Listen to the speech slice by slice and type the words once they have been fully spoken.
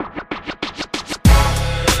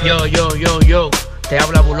Yo, te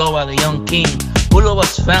habla Bulova de Young King,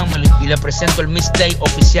 Bulova's Family, y le presento el Mixtape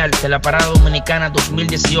oficial de la Parada Dominicana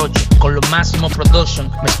 2018 con los máximos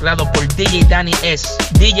production, mezclado por DJ Danny S,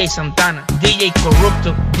 DJ Santana, DJ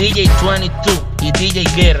Corrupto, DJ 22 y DJ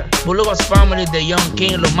Gera. Bulova's Family de Young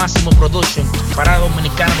King, los máximos production, Parada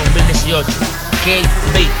Dominicana 2018.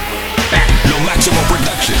 KB, back. Lo máximo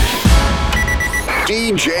production.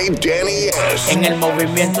 DJ Danny S. En el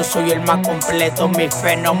movimiento soy el más completo. Mi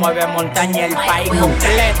fe no mueve montaña, el país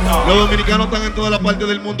completo. Los dominicanos están en toda la parte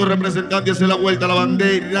del mundo representando y hacer la vuelta a la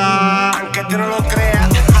bandera. Aunque tú no lo creas.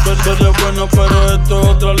 Tú eres bueno, pero esto es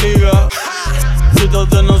otra liga. Si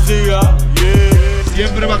usted nos siga, yeah.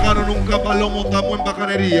 Siempre bacano, nunca palomo, estamos en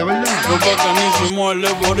bacanería, ¿verdad? Lo bacanísimo, el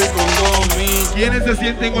Ebori con Domi. ¿Quiénes se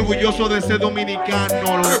sienten orgullosos de ser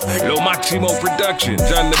dominicanos? Lo máximo productions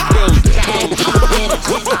on the building.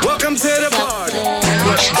 Welcome to the party.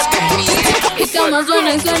 Y como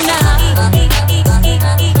suena y suena.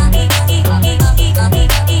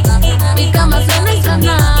 Mi cama suena y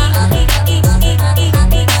suena.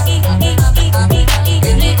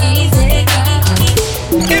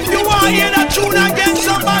 If you want to hear that tune again,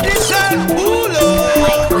 somebody say,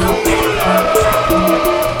 Bulova.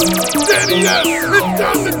 Danny S. It's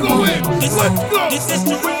time to go in. Let's go. This is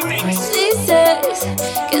the remix. Dices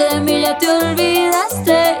que de mí ya te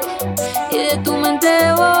olvidaste y de tu mente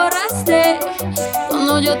borraste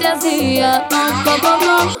cuando yo te hacía pom, pom, pom,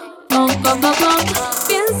 pom, pom, pom, pom.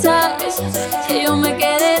 Piensas que yo me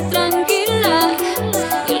quedé tranquila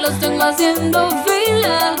y los tengo haciendo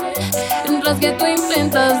fila mientras que tú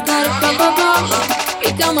intentas dar pom, pom, pom.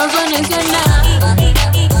 Y como suena y suena.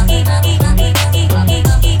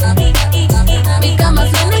 Mi cama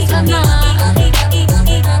suena y suena.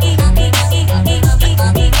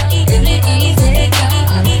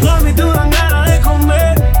 Mami, tú dan ganas de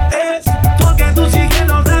comer, porque tú sigues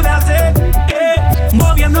no debes hacer,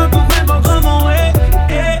 moviendo tu cuerpo como es,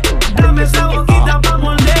 dame esa boquita pa'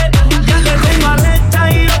 morder, ya te tengo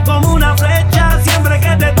alerta y yo como una flecha, siempre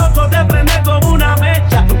que te toco te prende como una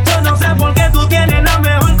mecha, yo no sé por qué tú tienes la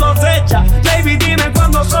mejor cosecha, baby dime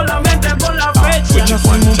cuándo solamente por la fecha. Lo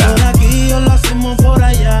hacemos por aquí o lo hacemos por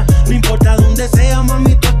allá, no importa dónde sea,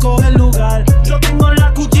 mami, tú escoge el lugar, yo tengo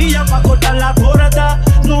la cuchilla pa' cortar la torta.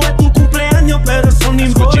 No es tu cumpleaños, pero eso no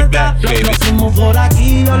importa. Lo hacemos por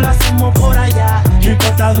aquí o lo hacemos por allá. No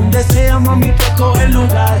importa donde sea, mami, tú escoge el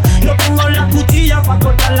lugar. Yo tengo la cuchilla pa'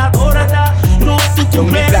 cortar la torta. No es tu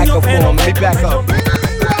cumpleaños, pero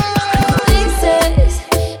Dices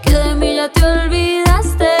que de mí ya te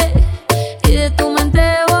olvidaste y de tu mente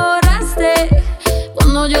borraste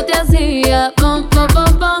cuando yo te hacía pom, pom,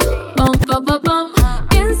 pom, pom, pom, pom, pom, pom.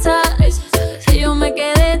 Piensas que yo me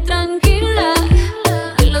quedé tranquila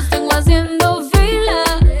y los tengo haciendo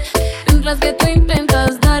fila mientras que tú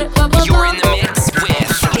intentas dar pom, pom, pom.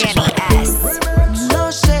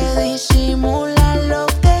 No sé disimular lo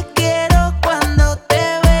que quiero cuando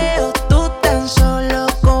te veo. Tú tan solo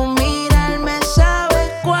con mirarme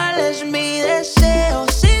sabes cuál es mi deseo.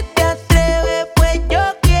 Si te atreves, pues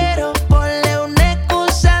yo quiero ponle una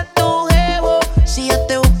excusa a tu jevo. Si yo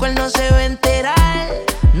te busco, él no se va a enterar.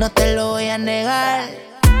 No te lo voy a negar.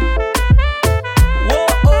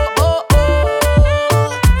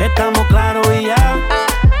 estamos claros y ya.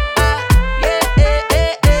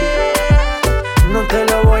 No te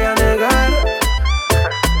lo voy a negar.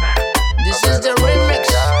 This is the remix.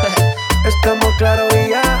 Estamos claros y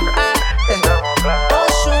ya.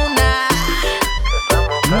 Ozuna.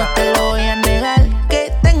 No te lo voy a negar.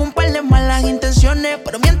 Que tengo un par de malas intenciones,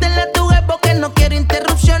 pero miéntele a tu jefe que no quiero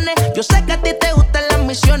interrupciones. Yo sé que a ti te gustan las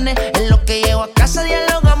misiones. En lo que llego a casa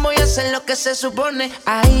dialogamos y hacer lo que se supone.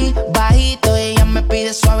 Ahí, bajito, ella me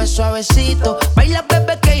pide suave, suavecito. Baila,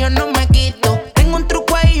 bebé, que yo no me quito. Tengo un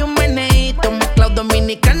truco ahí y un meneíto. Mezclado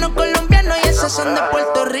dominicano, colombiano y esos son de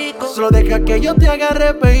Puerto Rico. Solo deja que yo te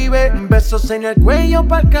agarre, baby. Besos en el cuello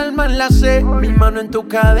pa' calmar la sed. Mi mano en tu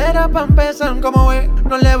cadera pa' empezar como ve.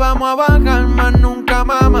 No le vamos a bajar más nunca,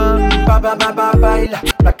 mamá. Baila,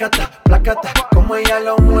 placata, placata. Como ella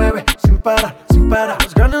lo mueve, sin parar, sin parar.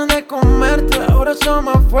 Las ganas de comerte, ahora son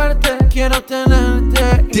más fuertes. Quiero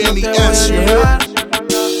tenerte y no te voy a llegar.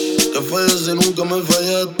 ¿Qué fue si nunca me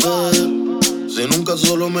fallaste? Si nunca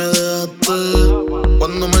solo me dejaste.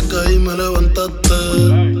 Cuando me caí me levantaste.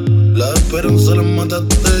 La esperanza la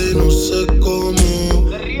mataste y no sé cómo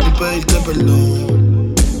ni pedirte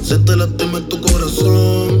perdón. Se te lastima tu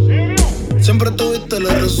corazón. Siempre tuviste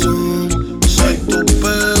la razón. Soy tu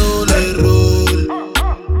peor error.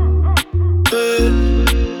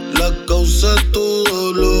 La causa de tu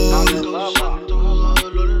dolor.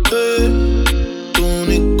 Tu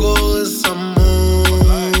único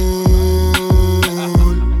desamor.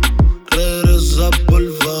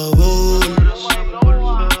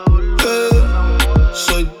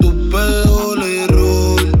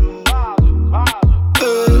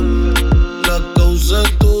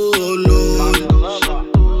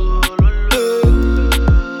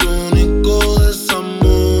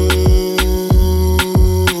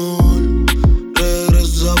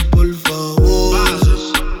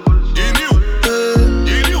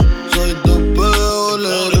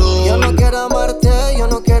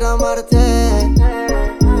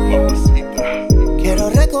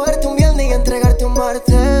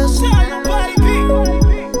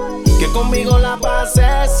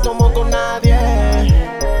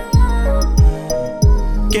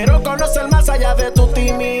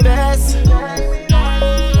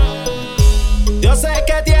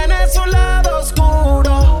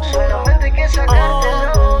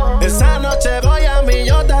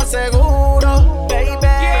 seguro, baby.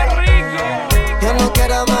 ¡Qué rico! Yo no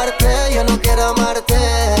quiero amarte, yo no quiero amarte.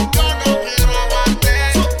 Yo no quiero amarte.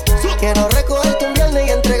 Quiero recogerte un viernes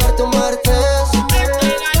y entregarte un martes.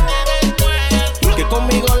 Que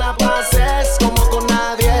conmigo la pases como con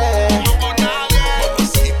nadie.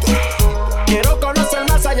 Quiero conocer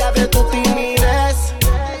más allá de tu timidez.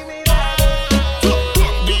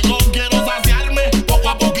 Digo, quiero saciarme poco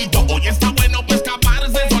a poquito. Hoy está bueno para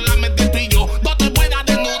escaparse, solamente tú y yo. No te puedas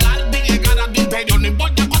desnudar ni llegar a tu interior. No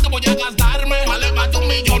importa cuánto voy a gastarme, vale más de $1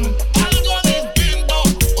 millón. Algo distinto,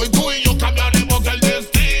 hoy tú y yo cambiaremos el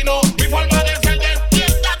destino. Mi forma de ser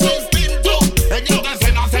despierta tu instinto. En esta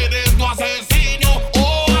escena seré tu asesino.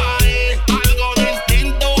 Oh, ay, algo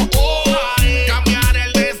distinto. Oh, ay, cambiar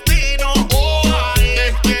el destino. Oh, ay,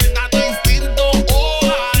 despierta tu instinto. Oh,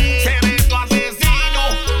 ay, seré tu asesino.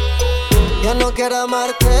 Yo no quiero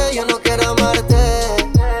amarte, yo no quiero amarte.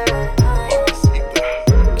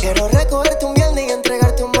 Quiero recogerte un viernes y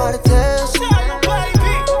entregarte un martes.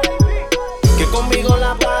 Que conmigo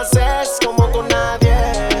la pases como con nadie.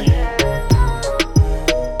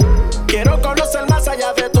 Quiero conocer más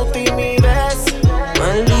allá de tu timidez.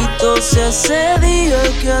 Maldito sea ese día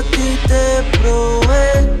que a ti te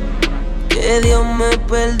probé. Que Dios me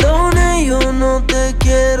perdone, yo no te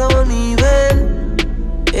quiero ni ver.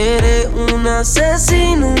 Eres un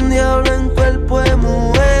asesino, un diablo en cuerpo de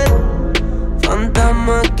mujer.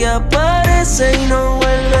 Fantasma que aparece y no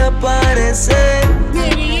vuelve a aparecer. No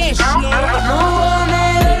voy a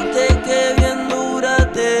negarte que bien dura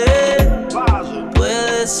te es.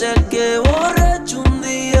 Puede ser que borracho un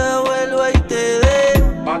día vuelva y te dé.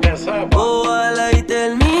 Ojalá y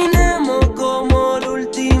terminemos como la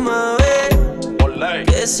última vez.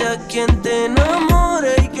 Que sea quien te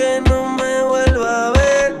enamore y que no me vuelva a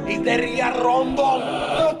ver. Y te rías rondo.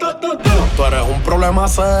 Tú eres un problema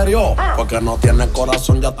serio, porque no tienes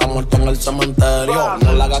corazón, ya está muerto en el cementerio.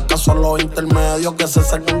 No le hagas caso a los intermedios, que se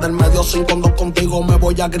salgan del medio. 5-2 contigo me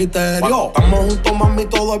voy a criterio. Estamos juntos, mami,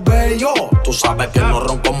 todo es bello. Tú sabes que no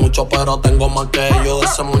ronco mucho, pero tengo más que yo. De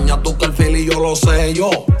ese moña tú que el fili yo lo sé yo.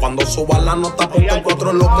 Cuando subas la nota, ponte el 4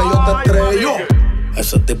 es lo que yo te estrello.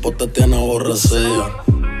 Ese tipo te tiene aborrecida.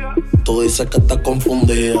 Tú dices que estás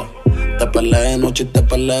confundida. Te peleé de noche y te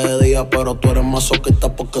peleé de día, pero tú eres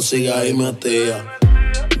masoquista porque sigues ahí metida.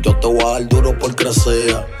 Yo te voy a dar duro por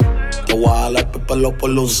crecer. Te voy a dar pelo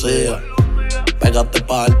por lucía. Pégate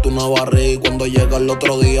pa' darte una barriga y cuando llega el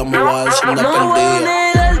otro día me voy a decir una No voy a perdida.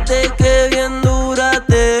 negarte que bien dura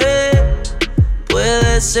te es.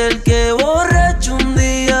 Puede ser que borracho un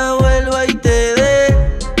día vuelva y te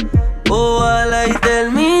dé. Ojalá y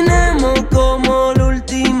terminemos como la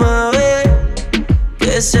última vez.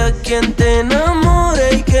 Que sea quien te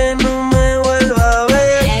enamore y que no me vuelva a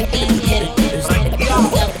ver. Quisiera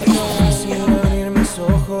abrir mis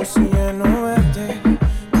ojos y ya no verte.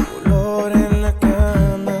 Tu olor en la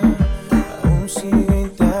cama aún sigue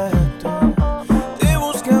intacto. Te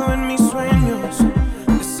buscaba en mis sueños,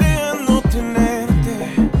 deseando tenerte,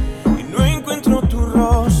 y no encuentro tu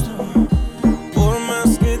rostro, por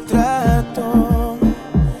más que trato.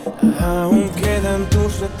 Aún quedan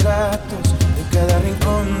tus retratos en cada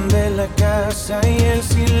rincón de la casa y el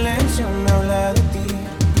silencio me habla de ti.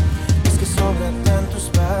 Es que sobra tanto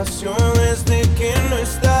espacio desde que no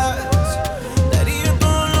estás. Daría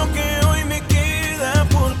todo lo que hoy me queda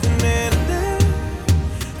por tenerte,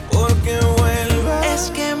 porque vuelvas.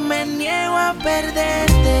 Es que me niego a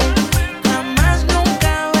perderte, jamás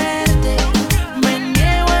nunca verte. Me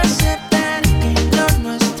niego a aceptar que lo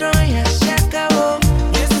nuestro ya se acabó.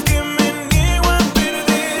 Es que me niego a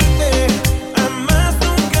perderte, jamás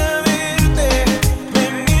nunca verte.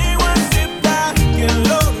 Me niego a aceptar que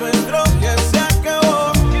lo nuestro ya se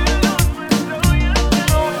acabó.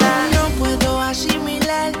 No puedo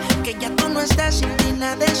asimilar que ya tú no estás, sin ti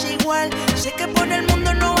nada es igual. Sé que por el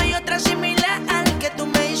mundo no hay otra similar. Que tú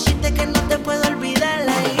me hiciste que no te puedo olvidar.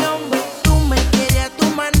 Ay, hombre, tú me quieres a tu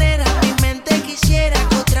manera. Mi mente quisiera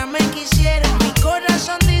que otra me quisiera. Mi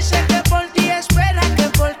corazón dice que por ti espera, que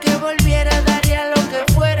porque volviera daría lo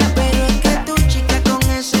que fuera. Pero es que tu chica con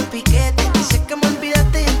ese piquete dice que me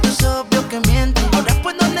olvidaste y entonces obvio que miente. Ahora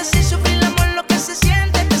puedo decir sufrir el amor lo que se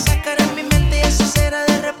siente. Te sacaré en mi mente y eso será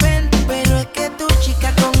de repente. Pero es que tu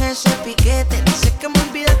chica con ese piquete dice que me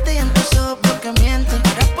olvidaste y entonces obvio que miente.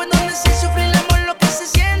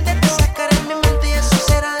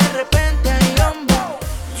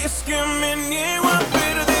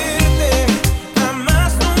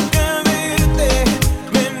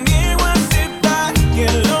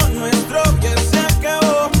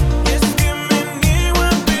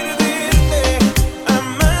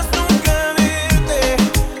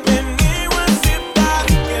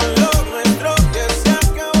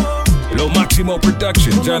 Máximo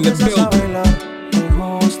Productions on the building.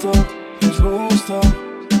 Es justo.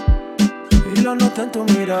 Y lo noto en tu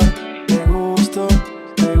mirar. Me gusto.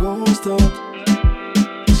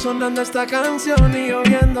 Sonando esta canción y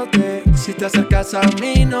oyéndote. Si te acercas a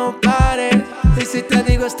mí no pares. Y si te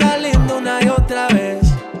digo está lindo una y otra vez,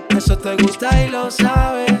 eso te gusta y lo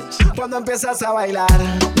sabes. Cuando empiezas a bailar,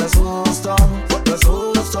 no es justo.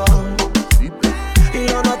 Y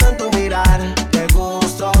lo noto en tu mirar. Te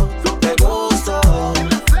gusto.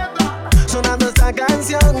 Sonando esta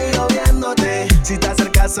canción y yo viéndote. Si te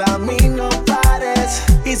acercas a mí no pares.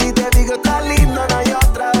 Y si te digo está lindo una y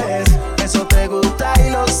otra vez, eso te gusta y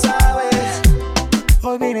lo sabes.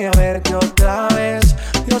 Hoy vine a verte otra vez.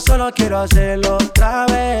 Yo solo quiero hacerlo otra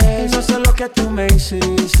vez. No sé lo que tú me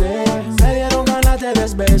hiciste. Me dieron ganas de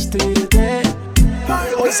desvestirte.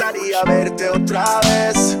 Hoy salí a verte otra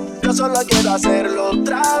vez. Yo solo quiero hacerlo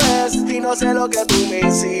otra vez. Y no sé lo que tú me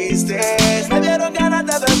hiciste. Me dieron ganas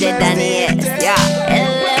de desvestirte.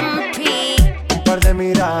 Un par de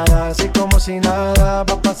miradas y como si nada.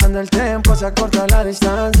 Va pasando el tiempo, se acorta la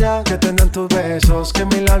distancia. Que tendrán tus besos, que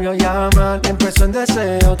mis labios llaman. Empezó en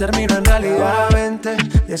deseo, termino en realidad. Vente,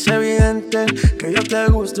 y es evidente que yo te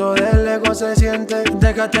gusto, del ego se siente.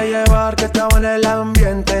 Déjate llevar, que estaba en el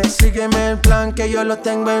ambiente. Sígueme el plan, que yo lo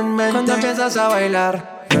tengo en mente. Cuando empiezas a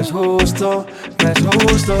bailar, no es justo.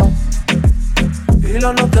 Y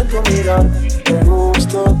lo noto en tu mirar. Te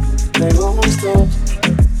gusto.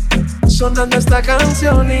 Sonando esta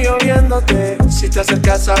canción y oyéndote. Si te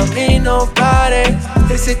acercas a mí no pares.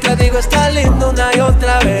 Y si te digo está lindo una y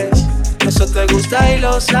otra vez, eso te gusta y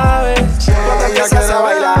lo sabes. Cuando empiezas a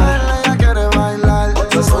bailar, ella quiere bailar.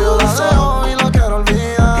 Yo soy yo la dejo y lo quiero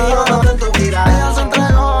olvidar. Y yo no intento mirar. Ella se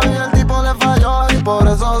entregó y el tipo le falló y por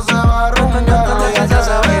eso se va a rumbear. Cuando empiezas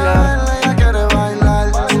a bailar, ella quiere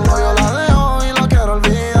bailar. Yo la dejo y lo quiero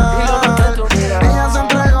olvidar. y yo no intento mirar. Ella se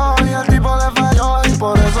entregó y el tipo le falló y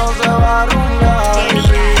por eso se va a rumbear.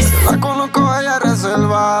 La conozco, ella es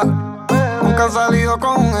reserva. Nunca ha salido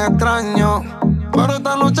con un extraño, pero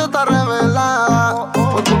esta noche está revelada.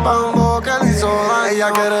 Por culpa de un bobo que le hizo daño.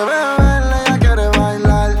 Ella quiere beber, ella quiere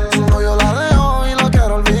bailar. Su novio la dejó y lo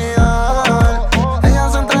quiero olvidar. Ella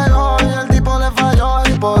se entregó y el tipo le falló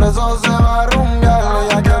y por eso se va a rumbear.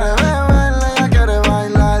 Ella quiere beber, ella quiere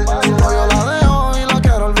bailar. Su novio la dejó y lo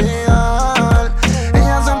quiero olvidar.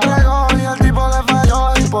 Ella se entregó y el tipo le falló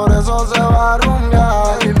y por eso se va a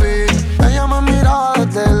rumbear. Ella me miraba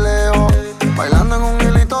desde lejos, bailando en un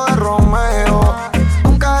hilito de Romeo.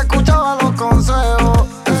 Nunca escuchaba los consejos,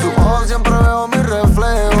 en sus ojos siempre veo mi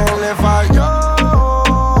reflejo. Le falló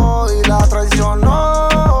y la traicionó.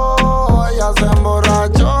 Ella se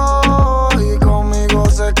emborrachó y conmigo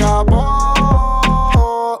se escapó.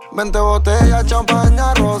 20 botellas,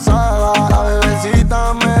 champaña rosada. La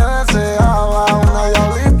bebecita me deseaba. Una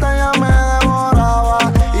diablita ella me devoraba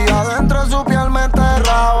y adentro de su piel me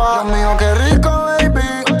enterraba. Dios mío, qué rico,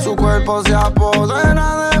 baby. Su cuerpo se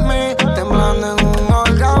apodera de mí, temblando en un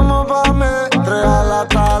orgasmo pa' mí. Real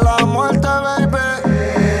hasta la muerte, baby.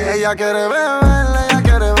 Ella quiere beber, ella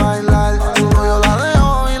quiere bailar. Su novio la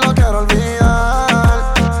dejó y lo quiero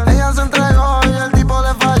olvidar. Ella se entregó y el tipo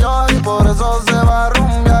le falló y por eso se va a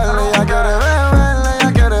rumbear. Ella quiere beber,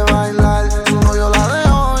 ella quiere bailar. Su novio la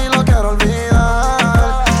dejó y lo quiero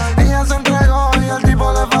olvidar. Ella se entregó y el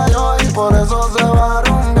tipo le falló y por eso se va a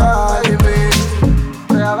rumbear, baby.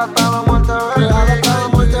 Real hasta la muerte, baby. Real hasta la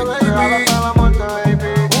muerte, baby. Real hasta la muerte,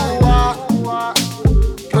 baby.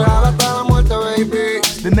 Real hasta la muerte, baby.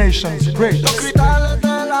 The nation's greatest. Los cristales de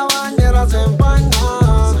la bañera se empañan.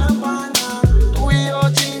 Tú y yo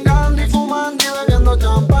chingando y fumando y bebiendo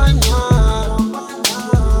champaña.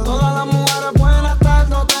 Todas las mujeres buenas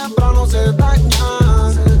tarde o temprano se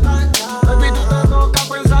dañan. Baby, tú te tocas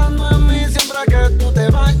pensando en mí siempre que tú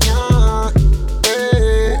te bañas.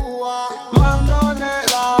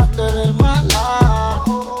 Bandolera, te eres mala.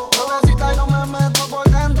 Bebecita, yo me meto por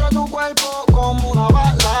dentro de tu cuerpo como una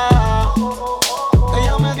bala.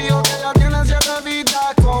 Ella me dijo que ella tiene 7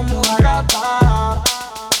 vidas como una gata.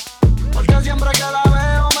 Porque siempre que la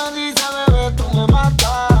veo me dice, bebé, tú me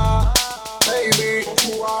matas. Baby,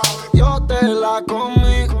 yo te la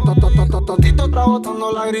comí. Totito está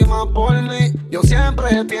botando lágrimas por mí. Yo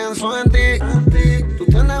siempre pienso en ti. Tú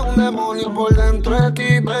tienes un demonio por dentro de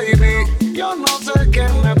ti, baby. Yo no sé qué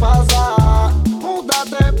me pasa.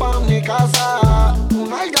 Múdate pa' mi casa.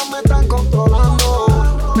 Un alga me están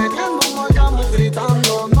controlando. Metiendo un orgasmo y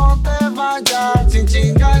gritando. No te vayas sin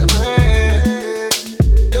chingarme.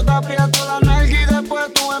 Yo te aprieto la nalga y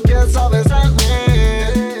después tú empiezas a besarme.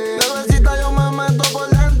 Bebecita, yo me meto por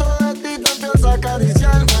dentro de ti, te empiezo a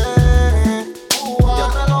acariciarme. Yo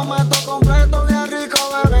te lo meto completo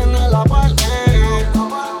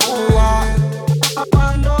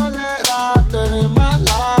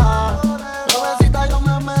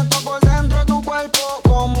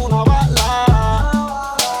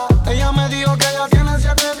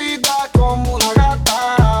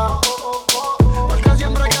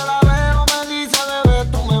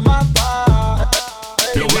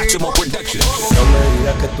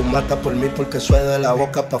mata por mí porque soy de la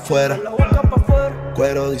boca pa' afuera.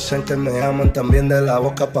 Cuero dicen que me aman también de la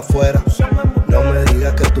boca pa' afuera. No me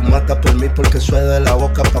digas que tú matas por mí porque soy de la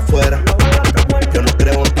boca pa' afuera. Yo no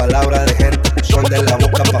creo en palabras de gente, son de la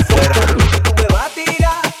boca pa' afuera. Si tú me vas a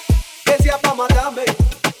tirar, que sea pa' matarme.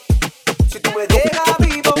 Si tú me dejas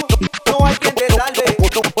vivo, no hay quien te salve.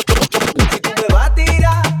 Si tú me vas a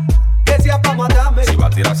tirar, que sea pa' matarme. Si va a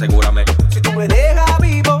tirar, asegúrame. Si tú me dejas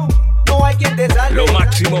vivo, no hay quien te salve. Lo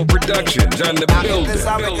Máximo Productions on the La building. gente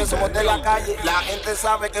sabe que somos de la calle. La gente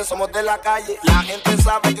sabe que somos de la calle. La gente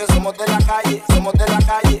sabe que somos de la calle. Somos de la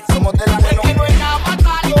calle. Somos de la calle. Que no es nada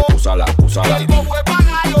matarlo. Úsala. El bobo es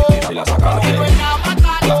pagalo. Y si la sacaste, Que no es nada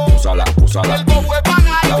matarlo. úsala. El bobo es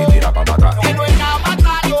pagalo. Y tira pa' matar. Que no es nada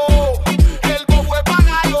matarlo. El bobo es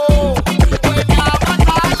pagalo. No es nada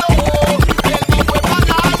matarlo. El bobo es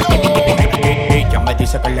pagalo. Ella me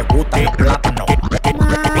dice que le gustan los plátanos.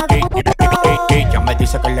 Ella me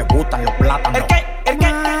dice que le gustan los plátanos. ¿El qué?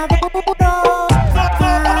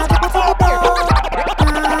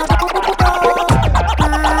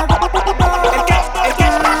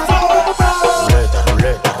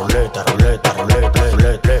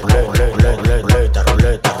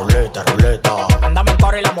 Andamos en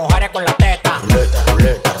coro y las mujeres con la teta.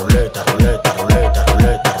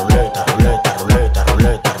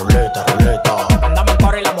 Andamos en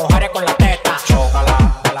coro y las mujeres con la teta. Chócala,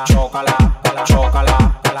 chócala, chócala,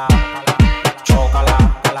 chócala,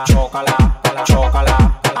 chócala, chócala,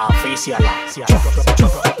 afíciala.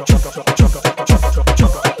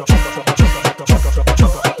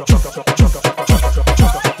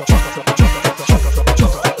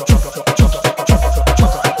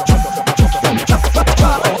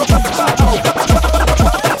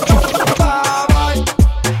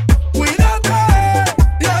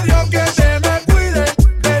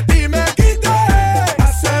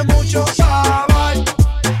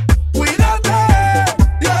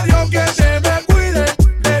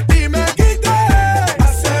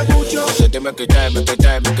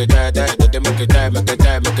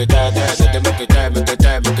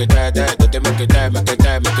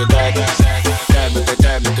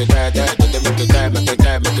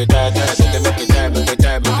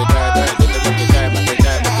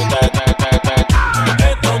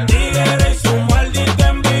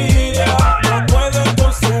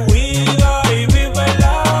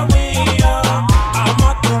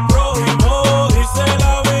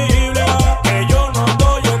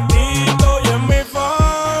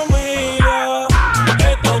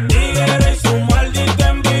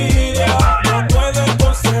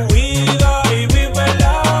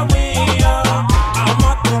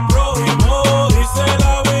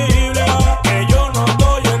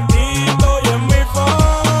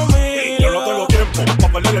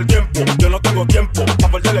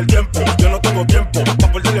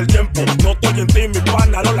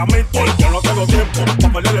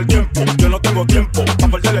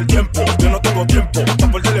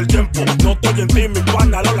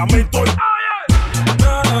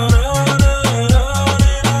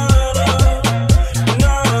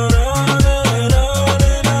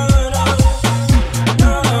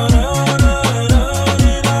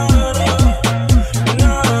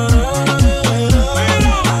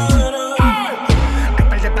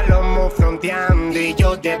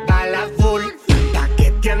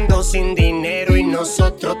 Sin dinero y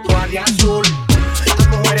nosotros toalla azul. Las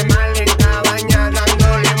mujeres más lindas bañadas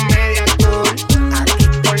dándole media tour. Aquí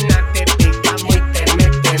por nada te picamos y te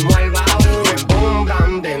metemos al baúl. Boom,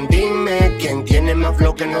 Brandon, dime quién tiene más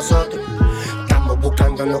flow que nosotros. Estamos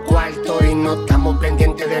buscando los cuartos y no estamos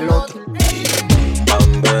pendientes del otro.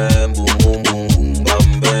 Bam, bam, boom, boom, boom, boom, bam,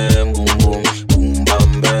 bam, boom, boom, boom,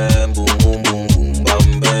 bam, bam, boom, boom, boom, boom,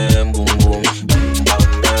 bam, bam, boom, boom.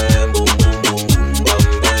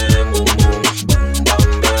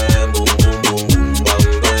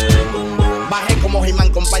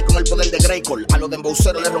 De Greycall. A los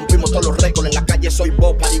Dembowceros le rompimos todos los récords. En la calle soy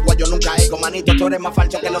vos, pariguayo nunca ego. Manito, tú eres más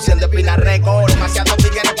falso que los 100 de Pina Record. Demasiados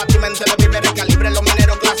tigres pa' ti mente de víveres. Calibre los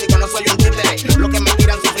mineros clásicos, no soy un títere. Los que me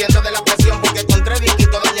tiran sufriendo de la presión. Porque con 3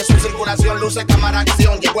 disquitos dañé su circulación. Luce, cámara,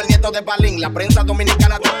 acción. Llegó el nieto de Palín, la prensa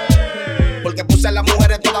dominicana. Porque puse a las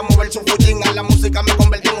mujeres todas a mover su fullín. A la música me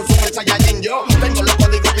convertí en un super saiyajin. Yo tengo los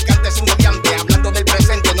códigos picantes sin mediante. Hablando del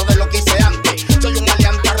presente, no de lo que hice antes. Soy un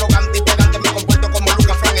maleante, arrogante y pedante. Me comporto como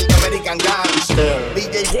Lucas Frank, el de American Gangster.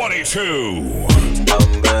 DJ 22.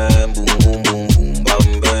 Bam, bam, boom, boom, boom, boom,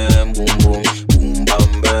 bam, bam, boom, boom, boom,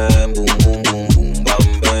 bam, bam, boom, boom, boom, boom,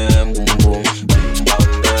 bam,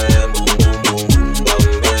 bam, boom, boom, bam,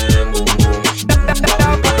 bam, boom, boom, boom,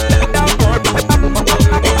 bam, bam, boom, boom, bam,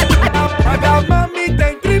 bam. Mamita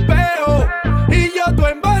en tripeo y yo tu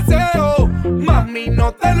envase.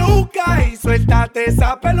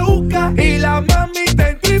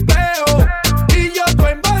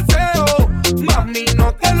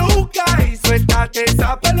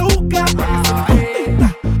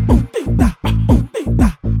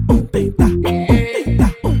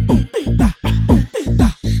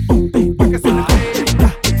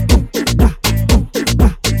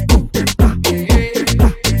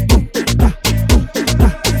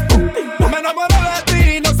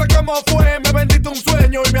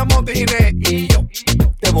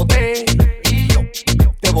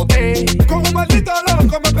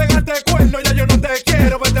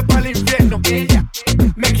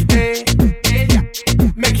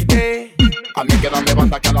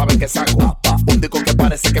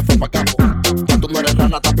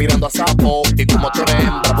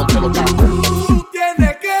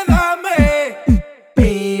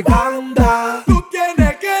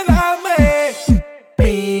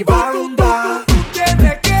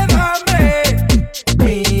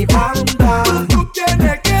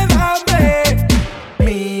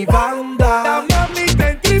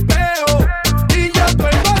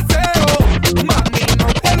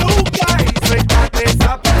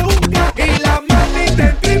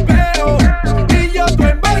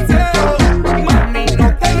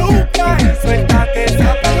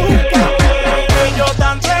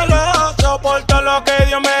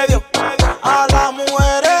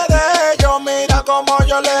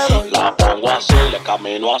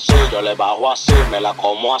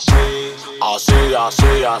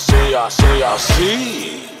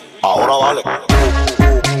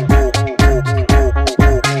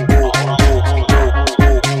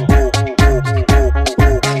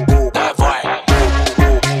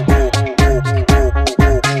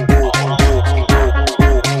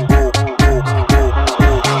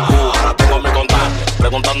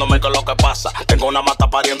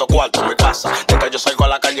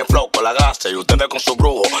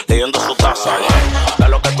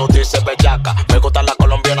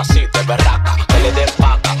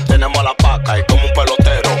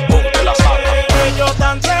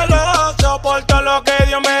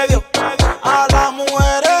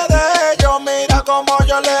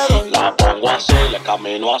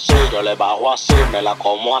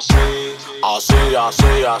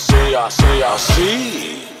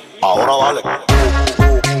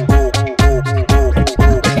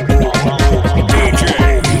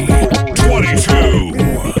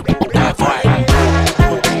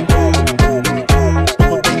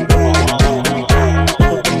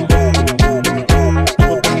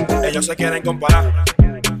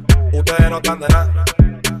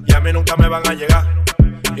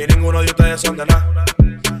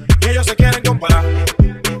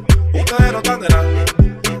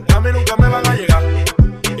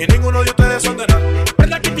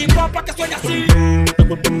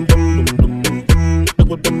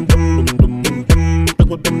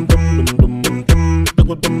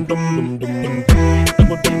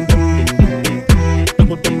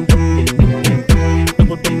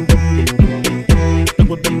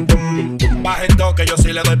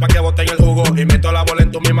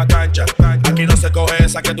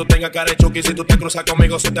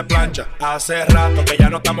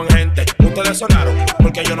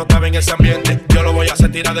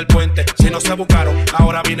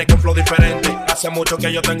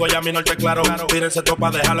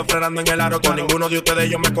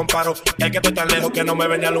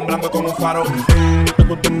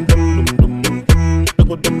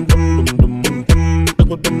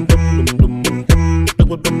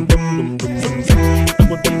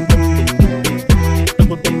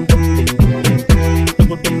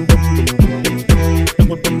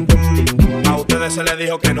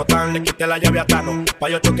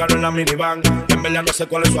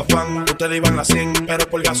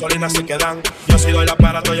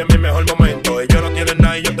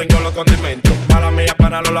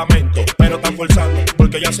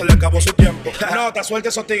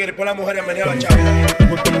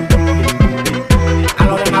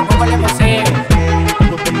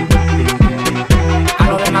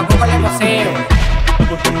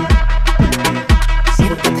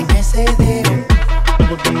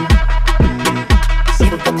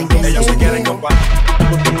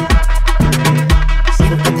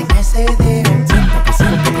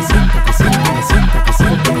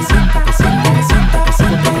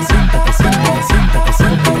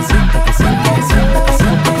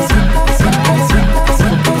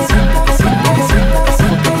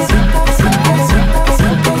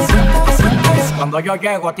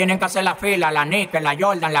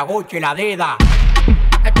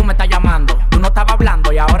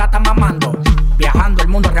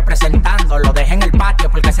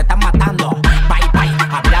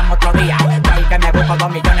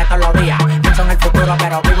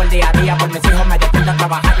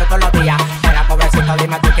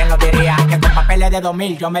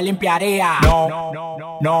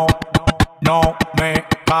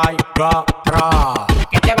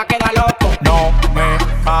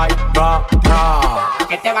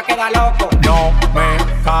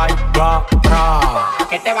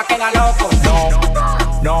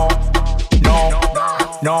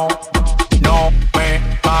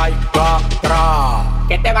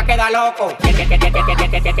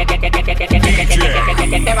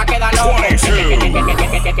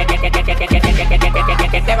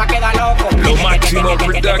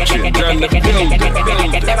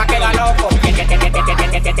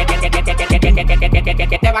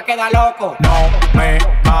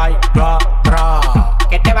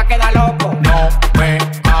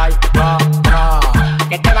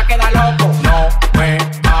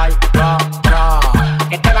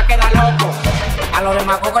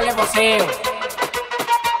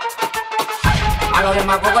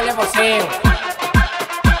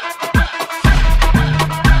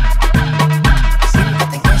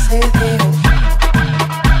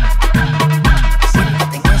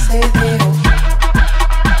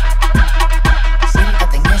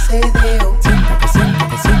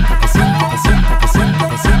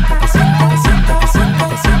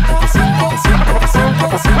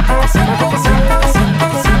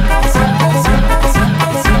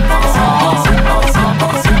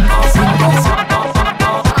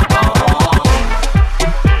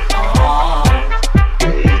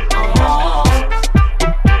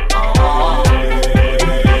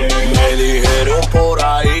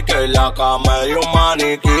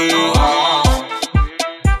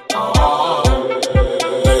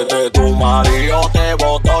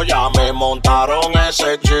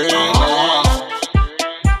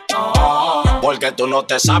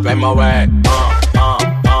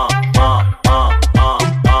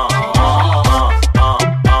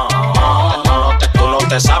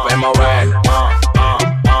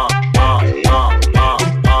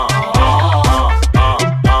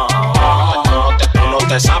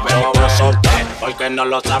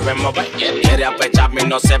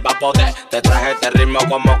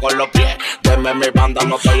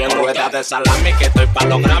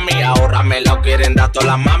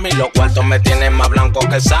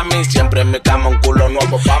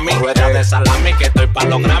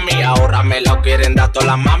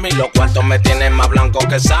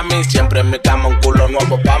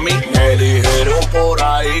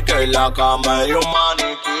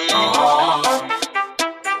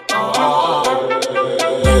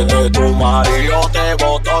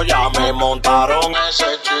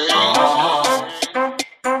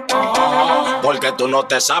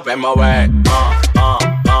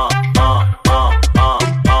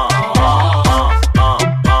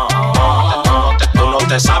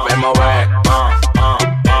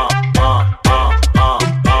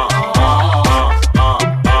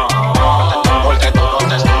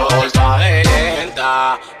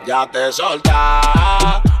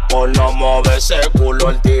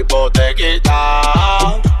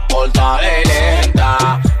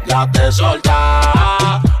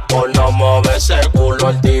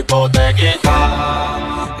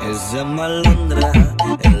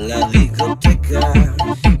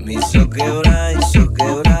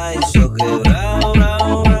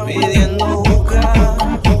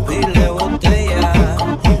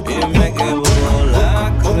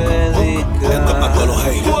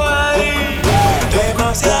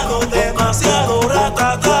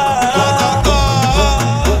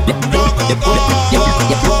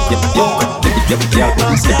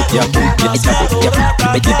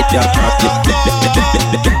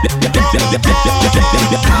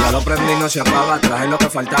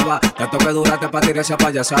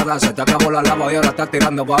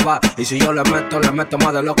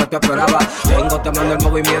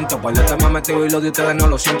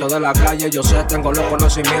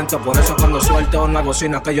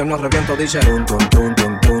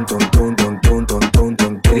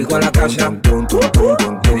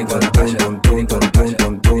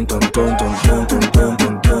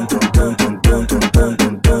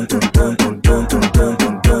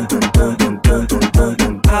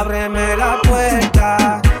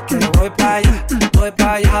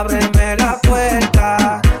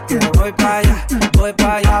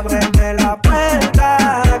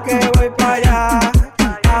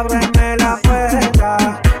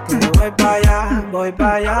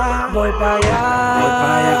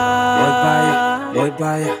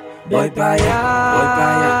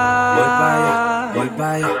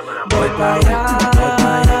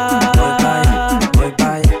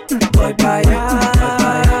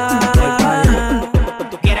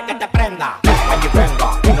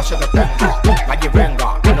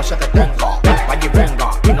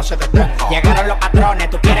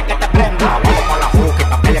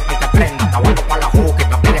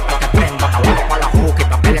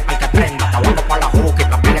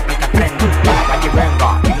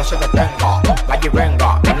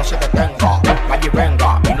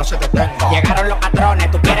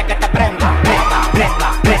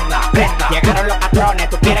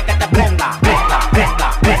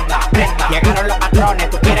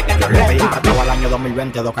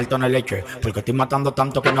 caliente, 2 cartones de leche. Porque estoy matando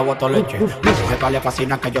tanto que no boto leche. A su jefa le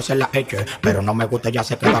fascina que yo se la eche, pero no me gusta, ya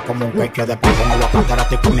se queda como un queche. Después como lo ahora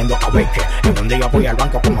estoy comiendo cabeche. Y un día voy al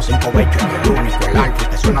banco como 5 veces. El único, el alfa,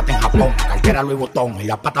 que suena en Japón. Cartera Louis Vuitton y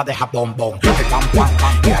la pata de Japón, bon. El pan, pan,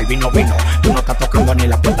 pan, y al vino, vino. Tú no estás tocando ni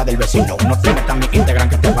la puerta del vecino. No te metas mi Instagram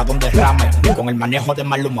que te va donde rame. Ni con el manejo de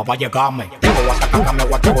Maluma va a llegarme. Tengo WhatsApp, que me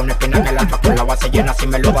guacho una espina que la entra con la base llena. Si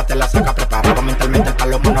me lo bate la saca preparado mentalmente. El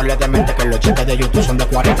palomo no le demente que los chistes de YouTube son de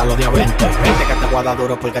 40, los de 20. Vente que te guarda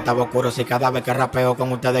duro porque estaba oscuro. Si cada vez que rapeo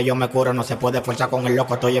con ustedes yo me curo. No se puede forzar con el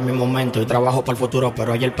loco, estoy en mi momento. Y trabajo para el futuro,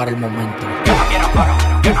 pero ayer para el momento. Yo no quiero coro,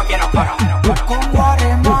 yo no quiero coro. Con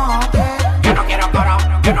guaremate. Yo no quiero coro,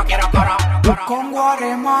 yo no quiero coro. Con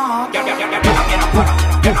guaremate. Yo no quiero coro,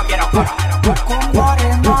 yo no quiero coro. Con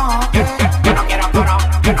guaremate. Yo no quiero coro,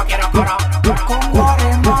 yo no quiero coro. Con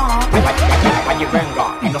guaremate. Vaya y venga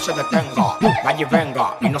y no se detenga. Vaya y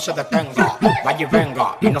venga y no se detenga. Vaya y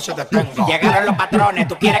venga y no se detenga. Llegaron los patrones,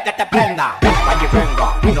 tú quieres que te prenda. Vaya y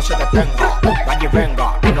venga y no se detenga. Vaya y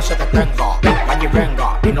venga y no se detenga. Vaya y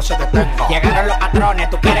venga y no se detenga. Llegaron los patrones,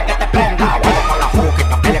 tú quieres que te prenda. Está bueno para la hook y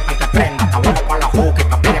papeles para que prenda. Está bueno para la hook y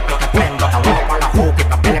papeles para que prenda. Está bueno para la hook y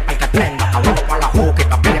papeles para que prenda. Está bueno para la hook y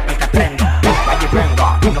papeles para que prenda. Vaya y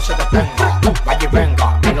venga y no se detenga. Vaya y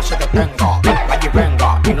venga y no se detenga. Vaya y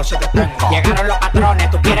venga y no se detenga. Llegaron los patrones,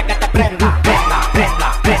 tú quieres que te prenda. Prenda,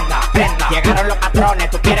 prenda, prenda, prenda. Llegaron los patrones,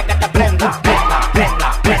 tú quieres que te prenda. Prenda,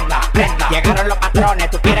 prenda, prenda, prenda. Llegaron los patrones,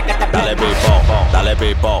 tú quieres que te prenda. Dale pipo, dale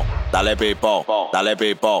pipo, dale pipo, dale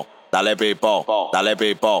pipo, dale pipo, dale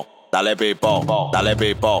pipo, dale pipo, dale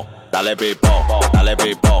pipo, dale pipo, dale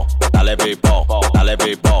pipo, dale pipo, dale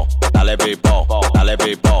pipo, dale pipo, dale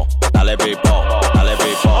pipo, dale pipo, dale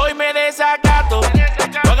pipo. Hoy me desacato,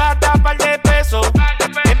 voy a gastar par de pesos.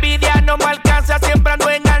 Envidia no me alcanza, siempre ando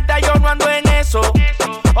en alta, yo no ando en eso.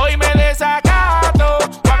 Hoy me desacato,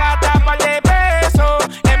 voy a gastar par de pesos.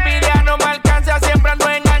 Envidia no me alcanza, siempre ando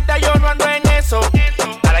en alta, yo no ando en eso.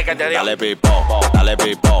 Dale que te digo. Dale pipo, dale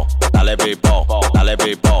pipo, dale pipo, dale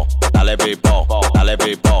pipo, dale pipo, dale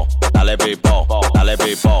pipo, dale pipo, dale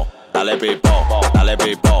pipo, dale pipo, dale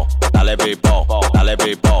pipo, dale pipo, dale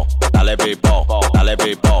pipo, dale pipo, dale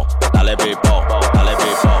pipo, dale pipo, dale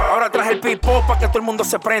pipo. Ahora traje el pipo pa' que todo el mundo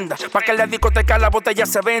se prenda, pa' que en la discoteca la botella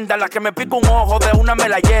se venda. La que me pica un ojo de una me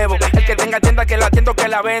la llevo. El que tenga tienda que la atiendo que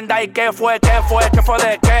la venda. ¿Y qué fue? ¿Qué fue? ¿Qué fue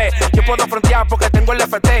de qué? Yo puedo frontear porque tengo el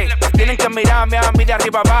FT. Tienen que mirarme a mí de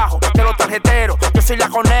arriba abajo, de los tarjeteros. Yo soy la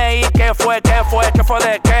Jonei. ¿Qué fue? ¿Qué fue? ¿Qué fue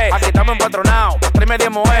de qué? Aquí estamos empatronados, 3 media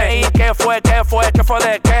moe. ¿Y qué fue? ¿Qué fue? ¿Qué fue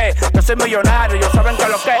de qué? Yo soy millonario, ellos saben que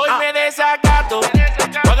lo que. Hoy me desacato,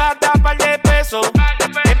 voy a gastar par de pesos.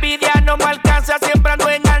 Envidia no me alcanza, siempre ando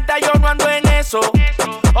en alta, yo no ando en eso.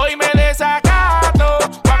 Hoy me desacato,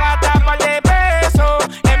 voy a gastar par de pesos.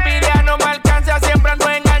 Envidia no me alcanza, siempre ando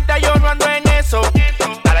en alta, yo no ando en eso.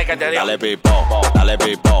 Dale que te digo. Dale pipo, dale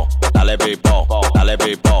pipo, dale pipo, dale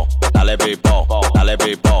pipo, dale pipo, dale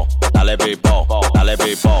pipo, dale pipo, dale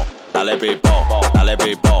pipo, dale pipo, dale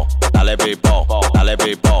pipo, dale pipo, dale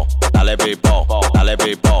pipo, dale pipo, dale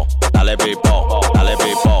pipo, dale pipo, dale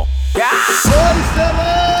pipo.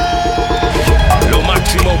 Lo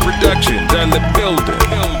Máximo Productions and the building.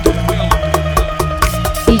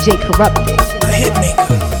 DJ Corrupted.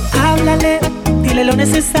 Háblale, dile lo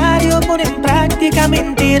necesario, pon en práctica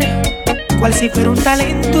mentir. Cual si fuera un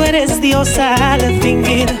talento, eres diosa al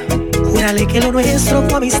fingir. Júrale que lo nuestro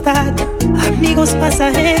fue amistad, amigos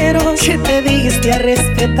pasajeros que te diste a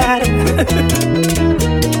respetar.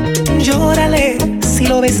 Llórale, si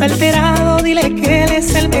lo ves alterado, dile que él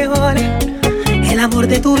es el mejor. El amor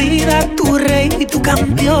de tu vida, tu rey y tu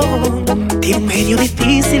campeón. Tiene un genio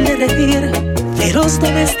difícil de regir, feroz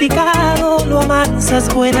domesticado, lo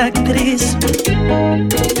amansas, buena actriz.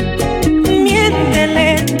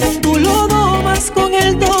 Miéntele, tú lo domas con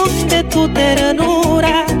el don de tu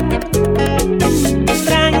ternura.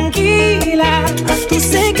 Tranquila, tus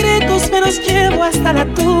secretos me los llevo hasta la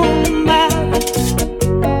tumba.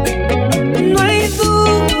 No hay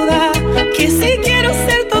duda que si quiero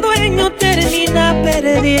ser tu dueño termina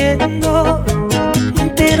perdiendo.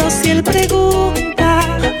 Pero si él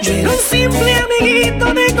pregunta, yo era un simple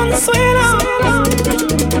amiguito de consuelo.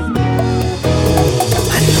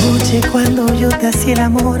 Anoche cuando yo te hacía el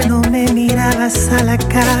amor no me mirabas a la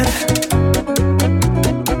cara.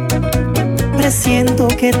 Presiento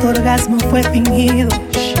que tu orgasmo fue fingido,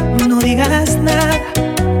 no digas nada.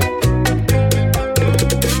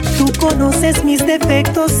 Tú conoces mis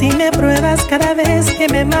defectos y me pruebas cada vez que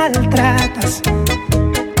me maltratas.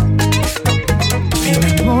 Me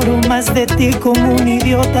enamoro más de ti como un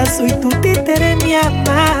idiota, soy tu títere, mi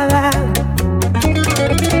amada.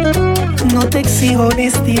 No te exijo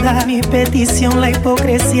honestidad, mi petición, la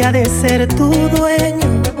hipocresía de ser tu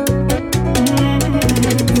dueño.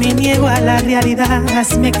 Me niego a la realidad,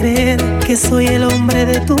 hazme creer que soy el hombre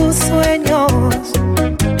de tus sueños.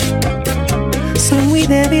 Soy muy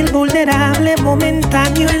débil, vulnerable,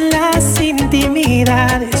 momentáneo en las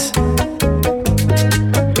intimidades.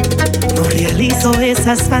 No realizo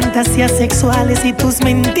esas fantasías sexuales y tus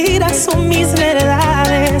mentiras son mis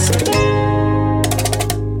verdades.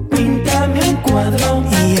 Píntame un cuadro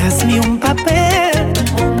y hazme un papel.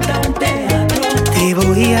 Monta un teatro. Te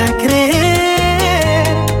voy a creer.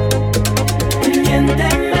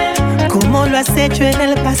 Miénteme como lo has hecho en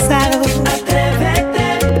el pasado.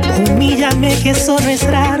 Atrévete. Humíllame que eso no es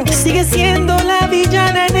raro. Sigue siendo la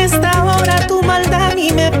villana en esta hora. Tu maldad a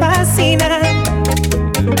mí me fascina.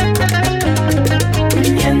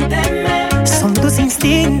 Miénteme. Son tus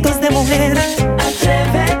instintos de mujer.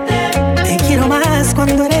 Atrévete. Te quiero más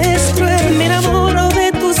cuando eres cruel. Me enamoro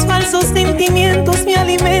de tus falsos sentimientos. Me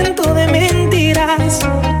alimento de mentiras.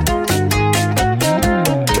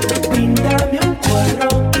 Píntame un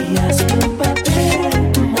cuadro y hazme un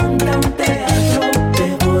papel. Monta un teatro. Te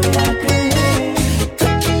voy a creer.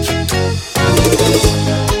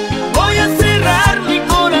 Voy a cerrar mi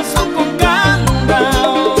corazón con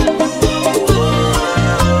candado.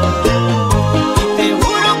 Y te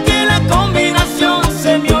juro que la combinación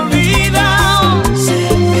se me olvida.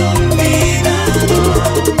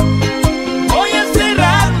 Voy a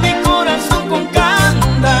cerrar mi corazón con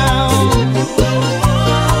candado.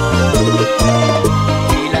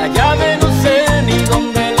 Y la llave no sé ni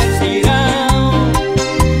dónde le irá.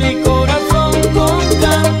 Mi corazón con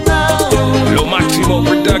candado. Lo Máximo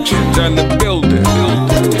Productions on the building.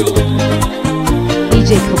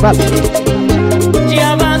 DJ Kebab.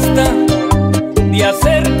 Ya basta de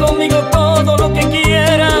hacer conmigo todo lo que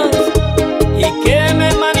quieras y que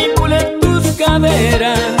me manipulen tus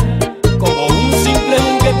caderas como un simple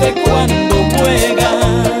juguete cuando juegas.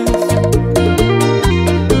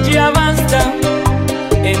 Ya basta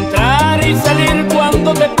entrar y salir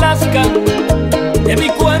cuando te plazca de mi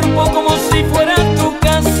cuerpo como si fuera tu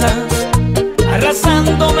casa,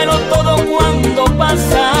 arrasándomelo todo cuando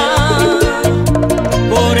pasa.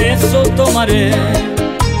 Por eso tomaré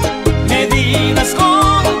medidas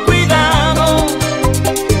con cuidado.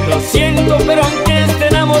 Lo siento, pero aunque esté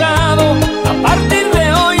enamorado, a partir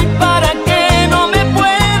de hoy para que no me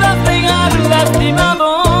puedas dejar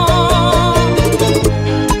lastimado.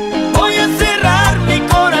 Voy a cerrar mi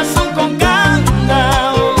corazón con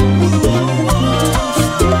candado.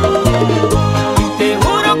 Y te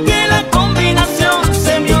juro que la combinación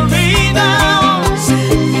se me olvida.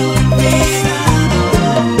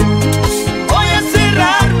 Voy a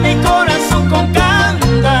cerrar mi corazón con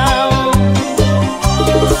candado.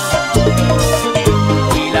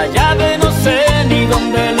 Y la llave no sé ni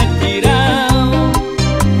dónde le he tirado.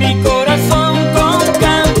 Mi corazón con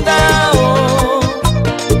candado.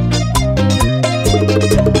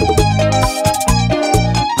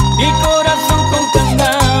 Mi corazón con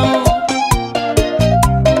candado.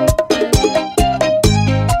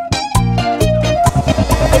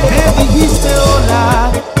 Me dijiste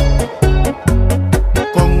hola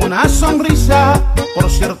con una sonrisa, por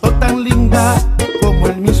cierto tan linda como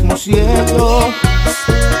el mismo cielo.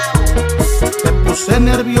 Te puse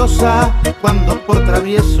nerviosa cuando por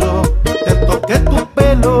travieso te toqué tu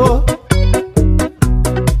pelo.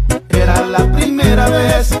 Era la primera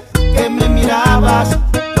vez que me mirabas,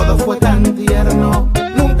 todo fue tan tierno,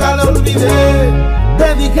 nunca lo olvidé.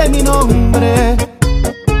 Te dije mi nombre,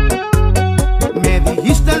 me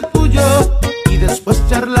dijiste el tuyo y después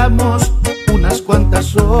charlamos unas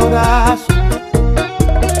cuantas horas.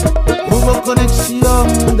 Hubo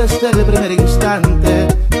conexión desde el primer instante,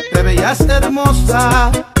 te veías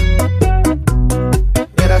hermosa.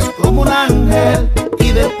 Eras como un ángel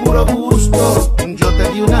y de puro gusto yo te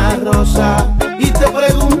di una rosa y te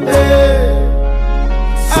pregunté,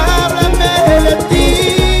 háblame de ti.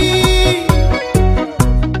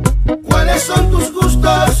 ¿Cuáles son tus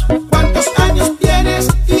gustos? ¿Cuántos años tienes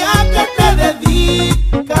y a qué te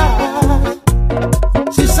dedicas?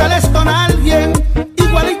 Si sales con alguien,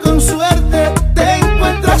 igual y con suerte te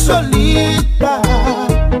encuentras solita.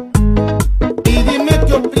 Y dime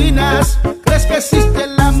qué opinas, ¿crees que existe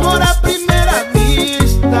el amor a primera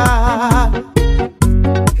vista?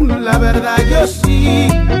 La verdad yo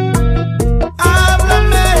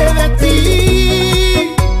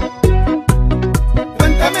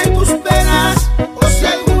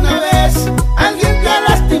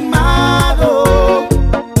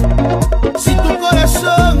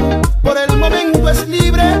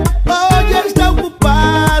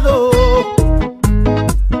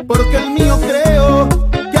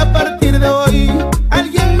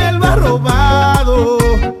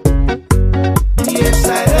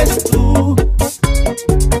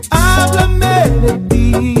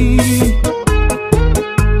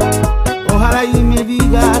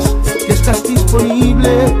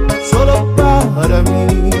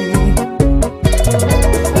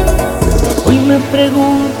Hoy me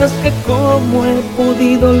preguntas que cómo he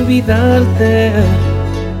podido olvidarte,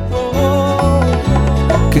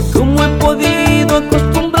 que cómo he podido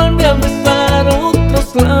acostumbrarme a besar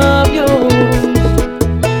otros labios.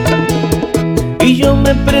 Y yo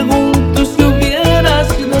me pregunto si hubieras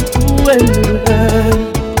sido tú en mi lugar,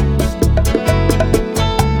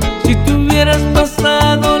 si te hubieras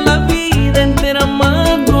pasado la vida entera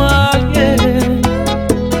amando a alguien,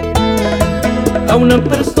 a una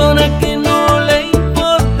persona que no le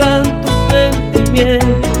importan tus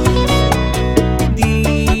sentimientos.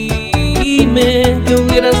 Dime qué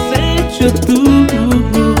hubieras hecho tú.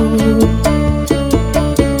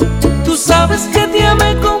 Tú sabes que te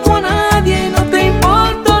amé como a nadie y no te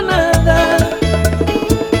importó nada.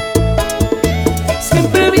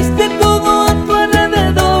 Siempre viste todo a tu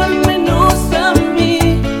alrededor menos a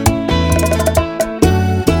mí.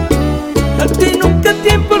 A ti nunca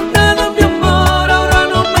te ha importado mi amor, ahora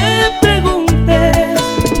no me preguntes.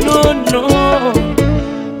 No, no,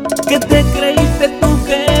 que te creíste tú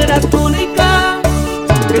que eras única,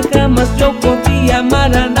 que jamás yo podía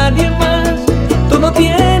amar a nadie más. Todo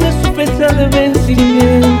tiene su fecha de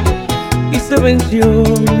vencimiento y se venció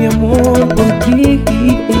mi amor por ti.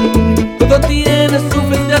 Todo tiene su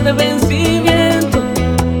fecha de vencimiento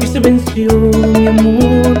y se venció mi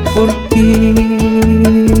amor por ti.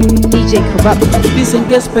 DJ Kebab. Dicen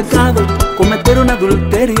que es pecado cometer un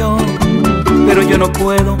adulterio, pero yo no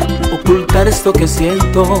puedo ocultar esto que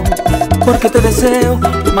siento, porque te deseo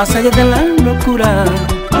más allá de la locura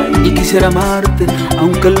y quisiera amarte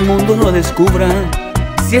aunque el mundo lo descubra.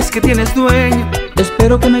 Si es que tienes dueño,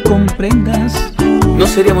 espero que me comprendas. No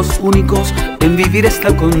seríamos únicos en vivir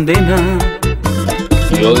esta condena.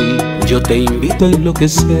 Y hoy yo te invito a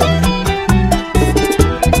enloquecer.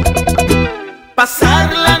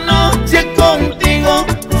 Pasar la noche contigo,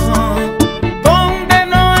 donde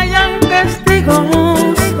no hayan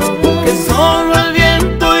testigos, que solo el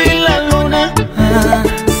viento y la luna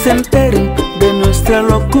se enteren de nuestra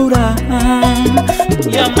locura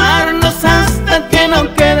y amarnos hasta que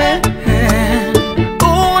no quede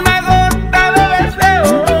una gota de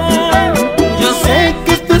deseo. Yo sé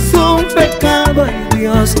que esto es un pecado, ay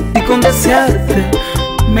Dios, y con desearte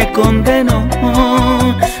me condeno.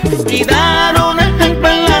 Y dar un ejemplo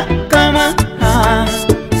en la cama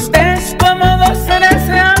es como dos seres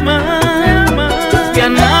se aman, que a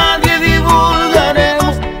nadie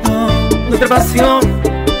divulgaremos nuestra pasión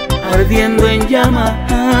ardiendo en llama.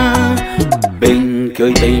 Ven que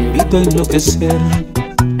hoy te invito a enloquecer.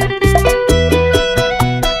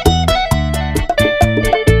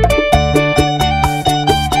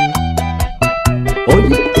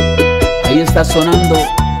 Oye, ahí está sonando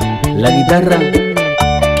la guitarra que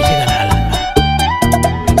llega al alma.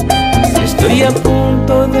 Estoy a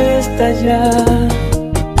punto de estallar.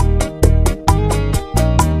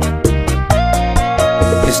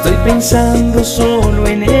 Estoy pensando solo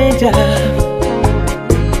en ella.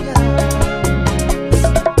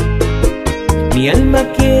 Mi alma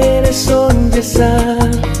quiere sollozar,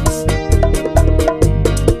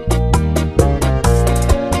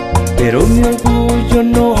 pero mi orgullo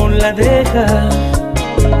no la deja.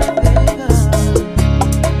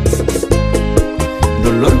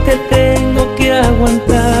 Dolor que tengo que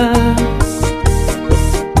aguantar,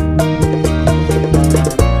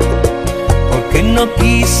 porque no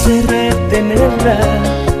quise retenerla.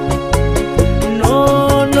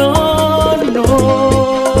 No, no, no.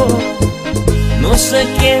 No sé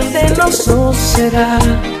quién de los dos será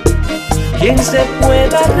quien se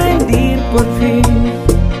pueda rendir por fin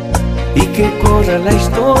y que corra la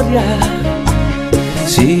historia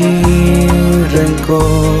sin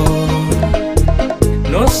rencor.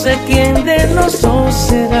 No sé quién de los dos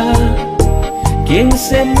será quien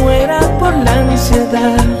se muera por la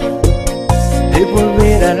ansiedad de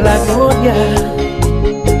volver a la gloria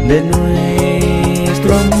de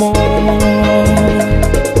nuestro amor.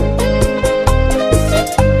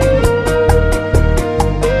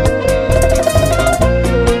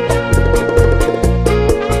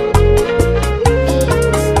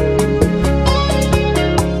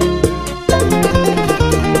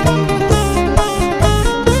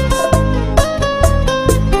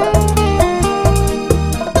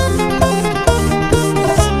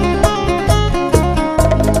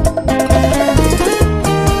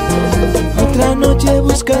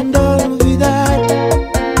 Buscando olvidar,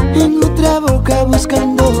 en otra boca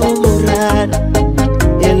buscando borrar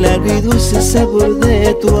el largo y dulce sabor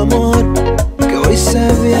de tu amor que hoy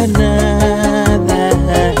sabe a nada.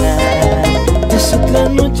 Es otra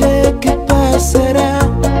noche que pasará,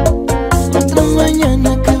 otra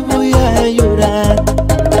mañana que voy a llorar,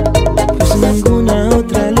 pues ninguna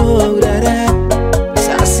otra logrará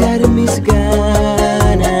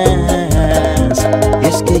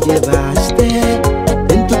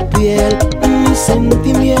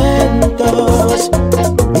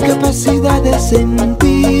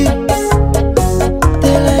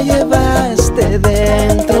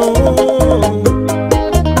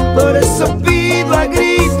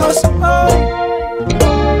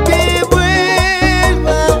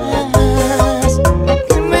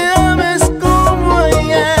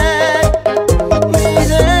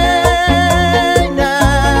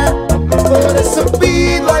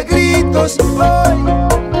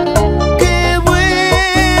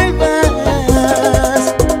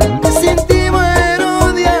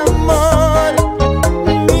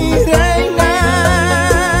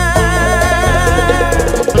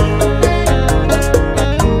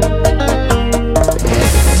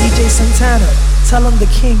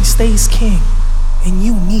stays king, and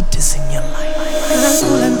you need this in your life.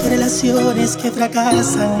 Durante relaciones que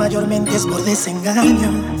fracasan, mayormente es por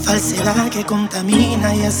desengaño, falsedad que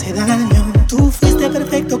contamina y hace daño. Tú fuiste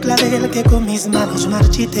perfecto clavel que con mis manos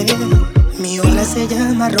marchité. Mi obra se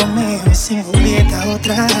llama Romeo sin Julieta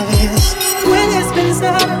otra vez. Puedes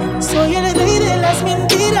pensar, soy el rey de las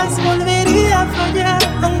mentiras, volvería a fallar,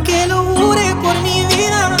 aunque lo jure por mi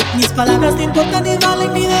vida. Mis palabras te importan y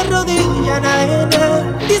valen ni de rodilla, nada.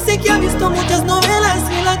 Dice que ha visto muchas novelas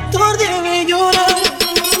y el actor debe llorar.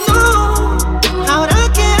 No, ¿ahora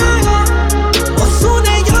qué hago?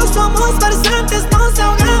 Ozuna y yo somos farsantes, nos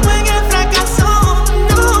ahogamos en el fracaso.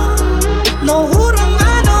 No, lo juro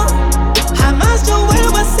hermano, jamás yo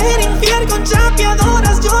vuelvo a ser infiel con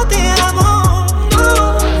chapeadoras, yo te amo.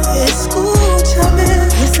 No, escúchame,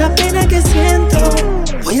 esa pena que siento.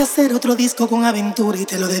 Voy a hacer otro disco con aventura y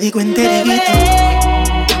te lo dedico enterito.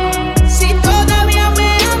 Si todavía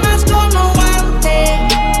me amas como antes,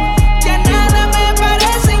 ya nada me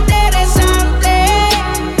parece interesante.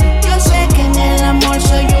 Yo sé que en el amor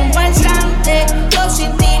soy un falsante. Yo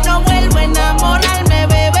sin ti no vuelvo a enamorarme,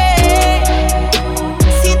 bebé.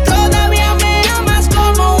 Si todavía me amas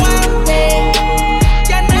como antes,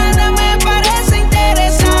 ya nada me parece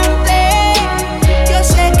interesante. Yo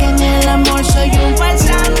sé que en el amor soy un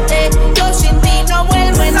falsante. Yo sin ti no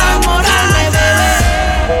vuelvo a enamorarme, bebé.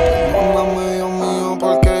 Mándame, Dios mío,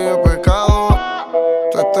 porque yo he pecado.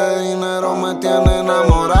 Todo este dinero me tiene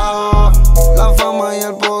enamorado. La fama y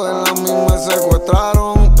el poder a mí me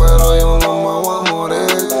secuestraron, pero yo no me voy a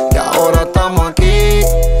morir. Y ahora estamos aquí,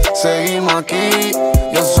 seguimos aquí.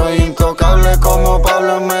 Yo soy intocable como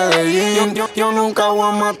Pablo en Medellín. Yo nunca voy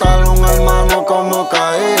a matar a un hermano como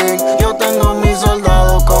Caín. Yo tengo mis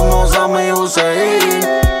soldados como Sammy Hussein.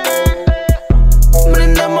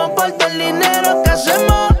 Brindemos por todo el dinero que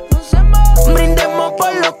hacemos. Brindemos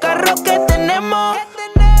por los carros que tenemos.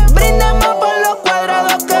 Brindemos por los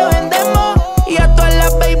cuadrados que vendemos. Y a todas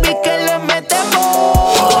las baby que le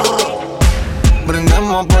metemos.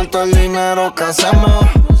 Brindemos por todo el dinero que hacemos.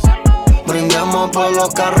 Brindemos por los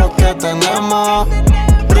carros que tenemos.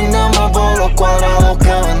 Brindemos por los cuadrados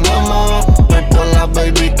que vendemos. Y por las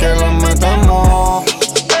baby que le metemos.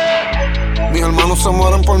 Mis hermanos se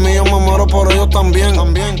mueren por mí, yo me muero por ellos también.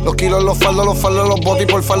 Los kilos, los faldos, los botes y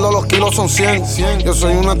por faldo los kilos son 100. Yo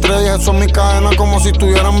soy una estrella, eso es mi cadena como si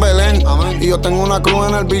estuviera en Belén. Y yo tengo una cruz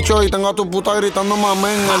en el bicho y tengo a tu puta gritando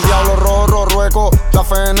amén. El diablo rojo, rueco, la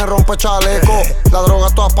FN rompe chaleco. La droga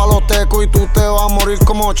toda pa' los tecos y tú te vas a morir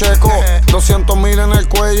como checo. 200,000 en el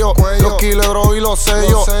cuello, los kilos de droga y los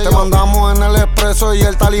sellos. Te mandamos en el expreso y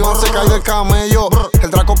el talibán se cae del camello.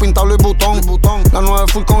 El Draco pintado y butón, la 9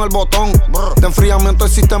 full con el botón. De enfriamiento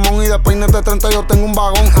el sistemón y de peines de 30 yo tengo un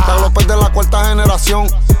vagón. La López de la cuarta generación,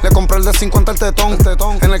 le compré el de 50 el tetón.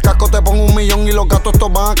 En el casco te pongo 1,000,000 y los gatos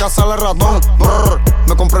estos van a cazar el ratón.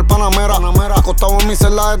 Me compré el Panamera, acostado en mi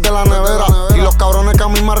celda desde la nevera. Y los cabrones que a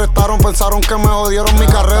mí me arrestaron pensaron que me jodieron mi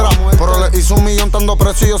carrera. Pero les hice 1,000,000 estando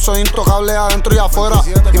preso y yo soy intocable adentro y afuera.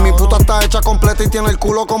 Y mi puta está hecha completa y tiene el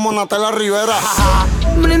culo como Natalia Rivera.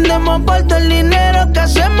 Brindemos por todo el dinero que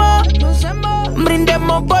hacemos.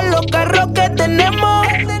 Brindemos por los carros que tenemos.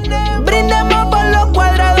 Brindemos por los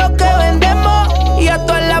cuadrados que vendemos. Y a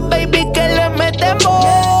todas las baby que le metemos.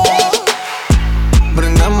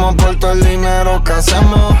 Brindemos por todo el dinero que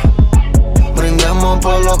hacemos. Brindemos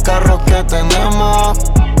por los carros que tenemos.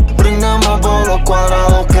 Brindemos por los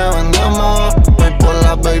cuadrados que vendemos. Y por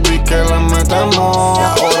las baby que le metemos. Y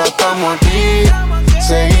ahora estamos aquí,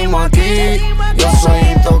 seguimos aquí. Yo soy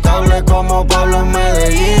intocable como Pablo en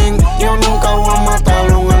Medellín. Yo nunca voy a matar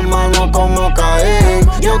a un hermano como Caín.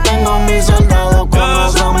 Yo tengo mis soldados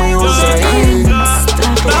como Sammy Hussein.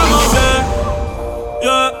 Estamos bien,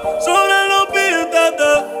 yeah. Sobre los billetes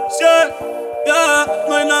de 100, yeah.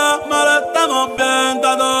 No hay nada malo, estamos bien,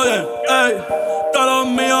 está todo bien, ey. Todos los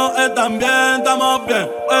míos están bien, estamos bien,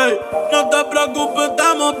 ey. No te preocupes,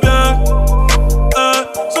 estamos bien,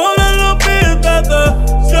 sobre los billetes de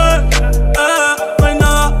 100, no hay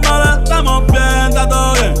nada malo, estamos bien, está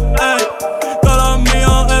todo bien, ey. Todos los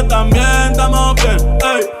míos están bien, estamos bien,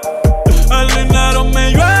 ey. El dinero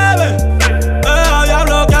me llueve, a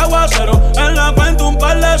diablo que aguacero. En la cuenta un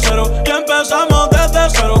par de ceros y empezamos desde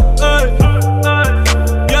cero, ey.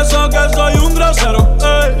 Y eso que soy un grosero,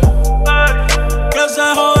 ey. Que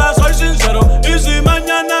se joda, soy sincero. Y si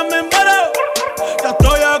mañana me muero, ya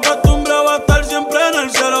estoy acostumbrado a estar siempre en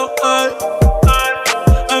el cielo, ey.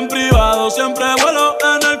 En privado siempre vuelo,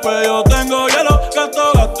 en el cuello tengo hielo.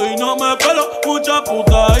 Gasto y no me pelo. Mucha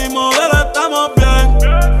puta y modelo, estamos bien.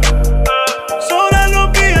 Sobre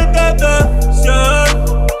los billetes de 100,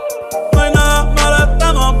 no hay nada malo,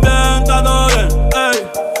 estamos bien.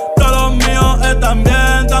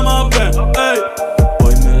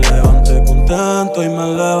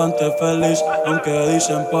 feliz, aunque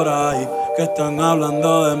dicen por ahí que están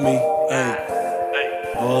hablando de mí. Ey.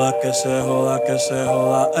 Joda que se joda, que se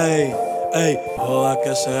joda, ey. Ey, joda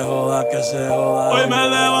que se joda, que se joda. Hoy me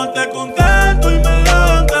levanté contento y me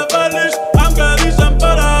levanté feliz, aunque dicen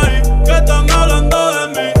por ahí que están hablando de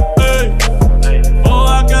mí. Ey,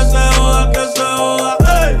 joda que se joda, que se joda,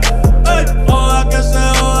 ey. Ey, joda que se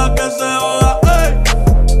joda, que se joda, ey.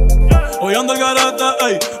 Hoy ando el garete,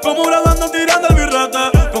 ey, como grabando tirando el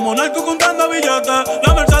birrete, como narco contando billetes,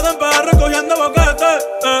 la Mercedes en PR recogiendo boquetes.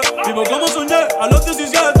 Vivo como soñé a los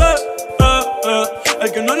 17.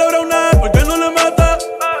 El que no logra una E, ¿por qué no le mete?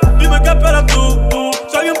 Dime qué esperas tú.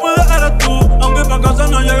 Si alguien puede, eres tú. Aunque pa' casa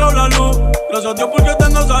no ha llegado la luz. Gracias a Dios porque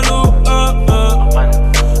tengo salud.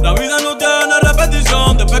 La vida no tiene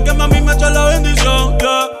repetición. Después que mami me echa la bendición.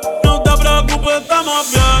 No te preocupes,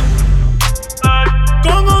 estamos bien.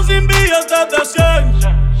 Con o sin billetes de 100.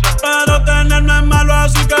 Pero tener no es malo,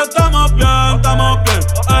 así que estamos bien, estamos bien.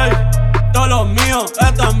 Ey, todos los míos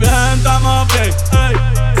están bien, estamos bien. Ey.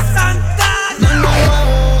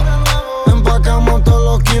 Empacamos todos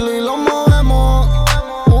los kilos y los movemos.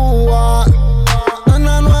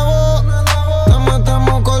 Nena nuevo, te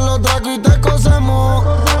metemos con los tracos y te cosemos.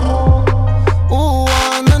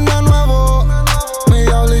 Nena nuevo, mi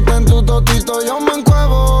diablita en tu totito yo me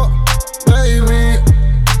encuevo. Baby,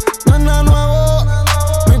 nena nuevo,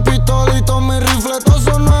 mi pistolito, mi rifle, todos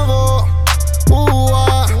son nuevos.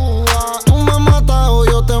 Tú me matas o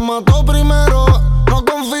yo te mato primero. No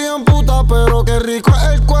confío en puta, pero qué rico es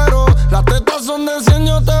el cuero. Las tetas son de 100,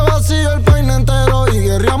 yo te vacío el peine entero. Y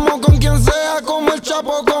guerreamos con quien sea, como el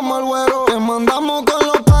Chapo, como el güero. Te mandamos con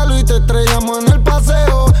los palos y te estrellamos en el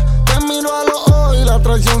paseo. Te miro a los ojos y la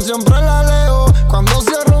traición siempre la leo. Cuando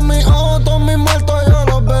cierro mis ojos, todos mis muertos yo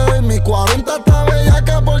los veo. Y mi 40 está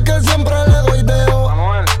bellaca porque siempre le doy dedo.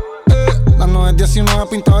 La 919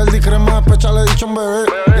 pinta verde y crema, despecha le he dicho un bebé.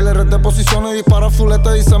 El RT de posiciones y dispara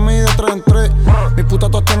fulete, dice mi de 3 en 3. Mis putas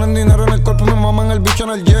todas tienen dinero en el cuerpo y me maman el bicho en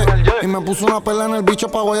el jet. Y me puso una perla en el bicho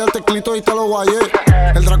pa' guayar el teclito y te lo guayé.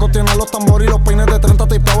 El Draco tiene los tambores y los peines de 30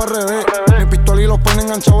 tapeados al revés. Mi pistola y los peines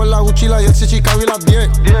enganchados en la Gucci, la Jersey, Chicago y las 10.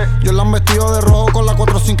 Yo la han vestido de rojo con la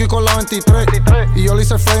 45 y con la 23. Y yo le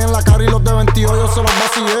hice fade en la cara y los de 28 yo se los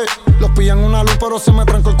vacillé. Los pillan una luz pero se me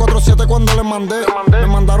trancó el 4-7 cuando les mandé. Me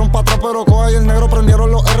mandaron pa' atrás pero coja y el negro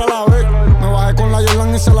prendieron los R a la vez. Me bajé con la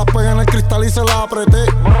Jordan y se las pegué en el cristal y se las apreté.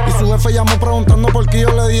 Y su jefe llamó preguntando por qué yo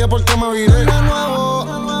le dije por qué me viré. De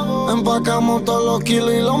nuevo, empacamos todos los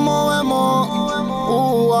kilos y los movemos.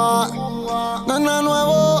 Nena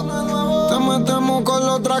nuevo, te metemos con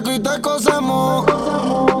los tracos y te cosemos.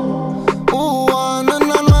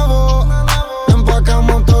 Nena nuevo,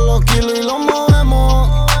 empacamos todos los kilos y los movemos.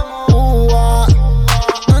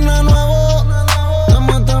 Nena nuevo, te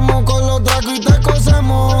metemos con los tracos y te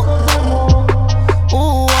cosemos.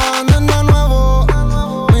 Nena nuevo,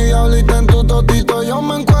 mi diablita en tu totito yo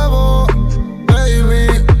me encuevo.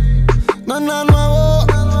 Baby, nena nuevo,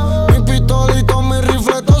 mi pistolito, mi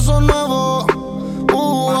rifle, todos son nuevos.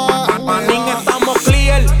 Manín, estamos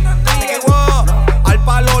clear. Al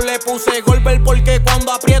palo le puse golpe porque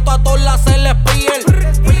cuando aprieto a todas las se les piel.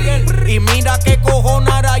 Y mira que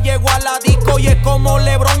cojonara llegó a la disco y es como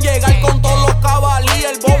LeBron llegar con todos los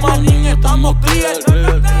cabalíes. Manín, estamos clear.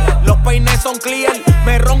 Los peines son clear.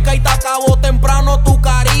 Me ronca y te acabó temprano tu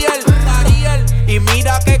cariel. Y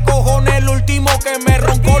mira que cojones el último que me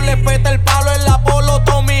roncó le peta el palo en la polo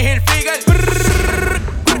Tommy Hilfiger.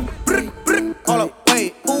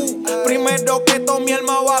 Primero que tomé el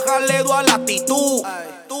más baja le doy a la actitud.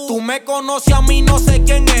 Tú me conoces a mí, no sé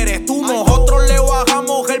quién eres tú. Nosotros le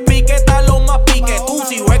bajamos el piquete a lo más pique tú.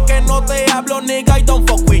 Si ves que no te hablo, nigga, I don't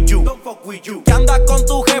fuck with you. Que andas con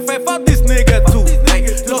tu jefe, fuck this nigga too.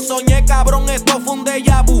 Lo soñé, cabrón, esto fue un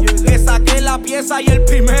déjà vu. Le saqué la pieza y el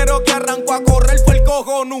primero que arrancó a correr fue el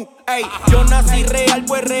cojonú. Ey, yo nací real,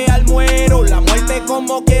 pues real muero. La muerte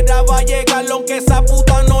como quiera va a llegar, aunque esa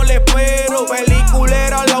puta no le espero.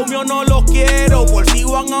 Peliculera, la mío no los quiero. Por si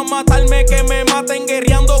van a matarme, que me maten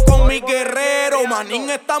guerreando con mi guerrero. Manín,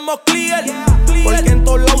 estamos clear, porque en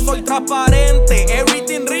todos lados soy transparente.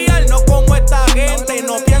 Everything real, no como esta gente.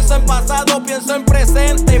 No pienso en pasado, pienso en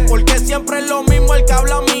presente. Porque siempre es lo mismo, el que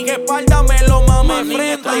habla a mi espalda me lo mama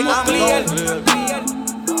enfrente. Clear.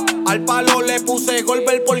 Al palo le puse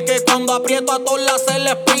golpe porque cuando aprieto a todas las se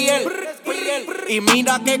les piel. Y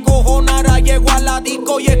mira que cojonara llegó a la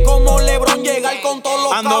disco y es como LeBron llegar con todos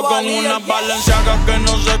los ando cabalíes. con unas valenciagas que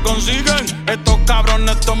no se consiguen. Estos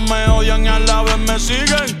cabrones estos me odian y a la vez me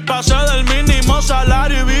siguen. Pasé del mínimo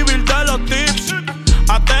salario y vivir de los tips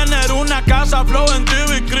a tener una casa flow en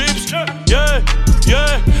TV Crips. Yeah,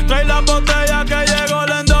 yeah. Trae la botella que llegó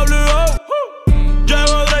la NWO.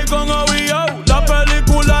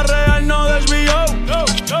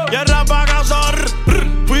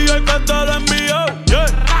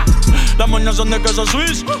 cigüeñas son de queso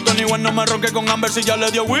Swiss. Tony Wen no me roque con Amber si ya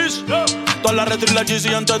le dio Wish. Todas las retri la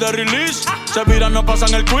GC antes de release. Se viran, no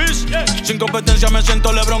pasan el quiz. Sin competencia me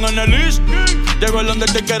siento LeBron en el list. Llego el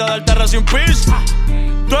Undertaker a dar terra sin peace.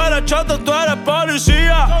 Tú eres chato, tú eres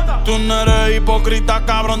policía. Tú no eres hipócrita,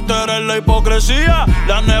 cabrón, tú eres la hipocresía.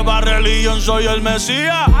 La nueva religión, soy el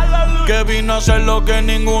Mesías, que vino a hacer lo que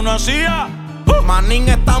ninguno hacía. Manín,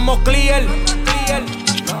 estamos clear.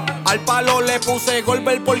 Al palo le puse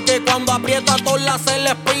golpe porque cuando aprieta toda se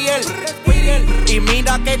les piel. Y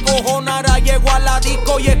mira que cojonara, llegó a la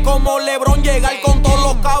disco y es como LeBron llegar con todos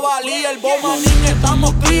los cabalíes. Manín,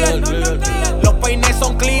 estamos clear. Los peines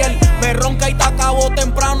son clear. Me ronca y te acabó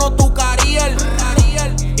temprano tu carriel.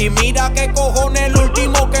 Y mira que cojones, el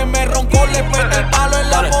último que me roncó le pete el palo en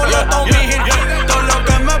la bola. Todo lo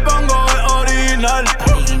que me pongo es original.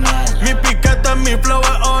 Mi piquete, mi flow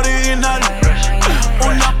es original.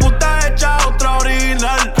 Una puta hecha, otra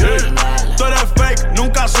original. Tú eres fake,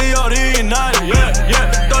 nunca has sido original.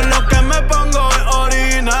 Todo lo que me pongo es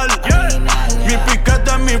original. Mi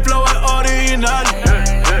piquete, mi flow es original.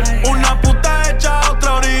 Una puta hecha,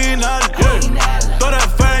 otra original. Tú eres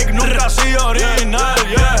fake, nunca has sido original.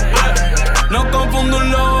 No confundo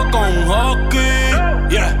un lobo con hockey,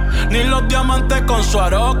 ni los diamantes con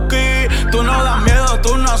Swarovski. Tú no das miedo,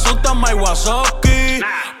 tú no asustas, my Wasoki.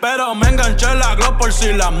 Pero me enganché la glow por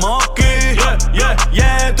si la mosqui.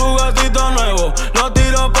 Tu gatito nuevo lo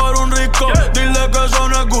tiro por un rico. Dile que eso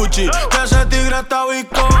no es Gucci, que ese tigre está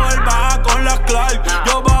visco. Él baja con las Clark,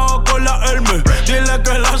 yo bajo con la Hermes. Dile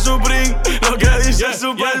que la Supreme, lo que dice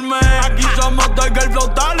Superman. Aquí somos Tiger Flow,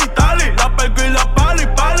 Tali, la perco y la pali.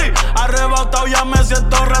 Arrebatado ya me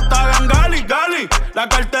siento rata gali. La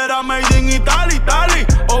cartera made in Italy.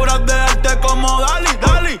 Obras de arte como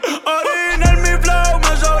Dali. Original mi flow,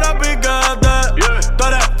 me sobra piquete. Tú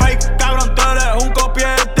eres fake, cabrón, tú eres un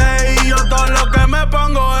copiete. Y yo todo lo que me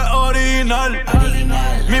pongo es original.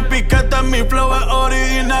 Mi piquete, mi flow es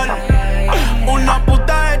original. Una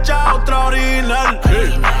puta hecha, otra original.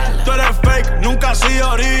 Tú eres fake, nunca has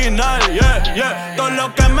sido original. Todo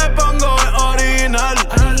lo que me pongo es original.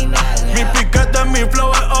 Mi piquete, mi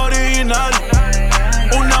flow es original.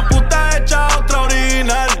 Una puta hecha, otra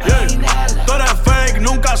original. Tú eres fake,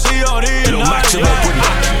 nunca has sido original.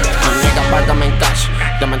 Págame en cash,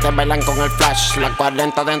 diamantes bailan con el flash. La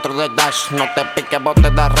 40 dentro del dash, no te piques, bote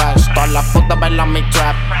de rush. Todas las putas bailan mi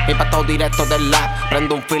trap, mi pato directo del lab.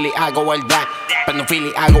 Prendo un Philly, hago el dab.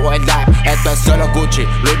 Esto es solo Gucci,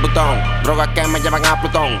 Louis Vuitton. Drogas que me llevan a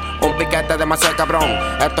Plutón. Un piquete demasiado cabrón.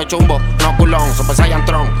 Esto es chumbo, no culón. Super Saiyan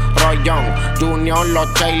Tron, Roy Young, Junior,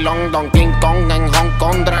 los Chaylon, Don King Kong en Hong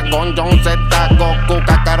Kong, Dragon, John Z, Goku,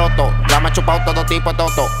 Kakaroto. Ya me he chupado todo tipo de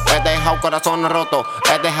toto. He dejado corazón roto,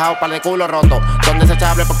 he dejado par de culo roto. Son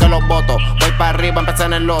desechables porque los voto. Voy para arriba, empecé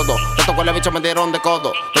en el lodo. De tu cuele bicho me dieron de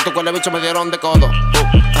codo.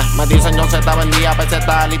 Me dicen yo Z vendía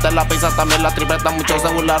peseta, lista la pizza, también la tripleta. Muchos se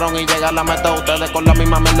burlaron y llega la meta. Ustedes con la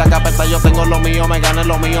misma mierda que apesta. Yo tengo lo mío, me gané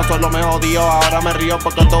lo mío, solo me jodió. Ahora me río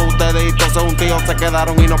porque todos ustedes y todos un tío se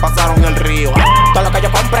quedaron y no pasaron el río. Todo lo que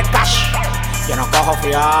yo compre es cash, yo no cojo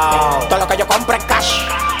fiao. Todo lo que yo compre es cash,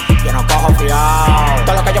 yo no cojo fiao.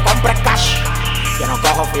 Todo lo que yo compre es cash, yo no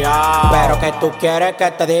cojo fiao. Pero que tú quieres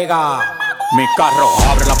que te diga. Mi carro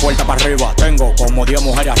abre la puerta para arriba. Tengo como 10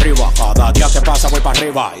 mujeres arriba. Cada día que pasa voy para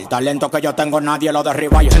arriba. El talento que yo tengo nadie lo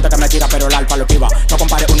derriba. Hay gente que me tira pero el alfa lo esquiva. No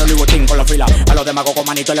compare uno Louis Vuitton con los filas. A los demagos con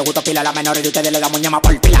manito les gusta pila. La menores de ustedes le damos ñama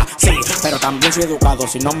por pila. Sí, pero también soy educado.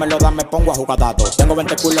 Si no me lo dan me pongo a jugar dato. Tengo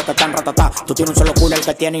 20 culos que están ratatá. Tú tienes un solo culo el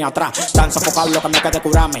que tienen atrás. Tan sofocado lo que me quede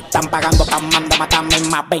curarme. Están pagando pa' manda matarme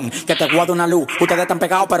más. Ven, que te guardo una luz. Ustedes están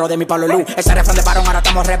pegados pero de mi palo luz. Ese refrán de parón ahora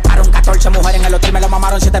estamos reparon. 14 mujeres en el hotel me lo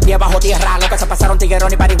mamaron. 7 pies bajo tierra. Lo que se pasaron tigres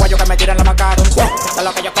y pariguayo que me tiran la macaron. Todo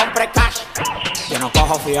lo que yo compre es cash, yo no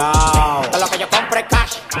cojo fiao. Todo lo que yo compre es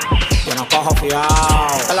cash, yo no cojo fiao.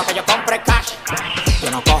 Todo lo que yo compre es cash, yo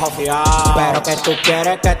no cojo fiao. Pero que tú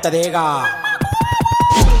quieres que te diga.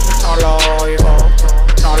 No lo oigo.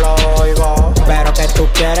 Pero que tú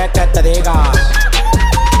quieres que te diga.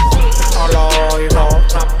 No lo oigo.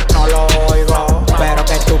 Pero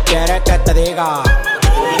que tú quieres que te diga.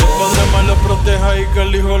 Que el Padre más los proteja y que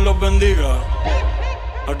el Hijo los bendiga.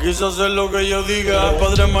 Aquí se hace lo que yo diga. El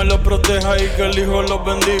Padre más los proteja y que el Hijo los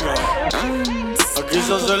bendiga. Aquí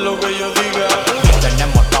se hace lo que yo diga. Aquí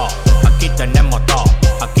tenemos todo, aquí tenemos todo,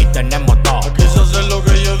 aquí tenemos todo. Aquí se hace lo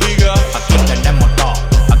que yo diga. Aquí tenemos todo,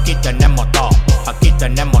 aquí tenemos todo, aquí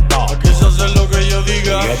tenemos todo. Aquí se hace lo que yo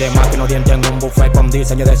diga. Y es de más que lleno de dientes en un buffet con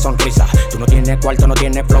diseño de sonrisa. Tú no tienes cuarto, no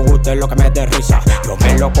tienes flow, usted es lo que me dé risa. Yo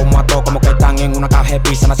me lo como a todos como que están en una caja de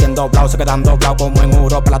pizza. Naciendo doblado, se quedan doblados como en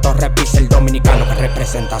Europa la Torre Pisa. El dominicano que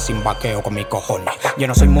representa sin vaqueo con mis cojones. Yo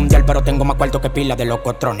no soy mundial, pero tengo más cuarto que pila de los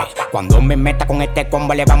cotrones. Cuando me meta con este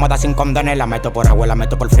combo le vamos a dar sin condones. La meto por agua, la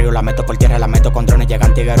meto por frío, la meto por tierra, la meto con drones.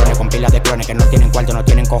 Llegan tiguerones con pilas de clones que no tienen cuarto, no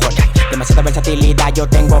tienen cojones. Demasiada versatilidad, yo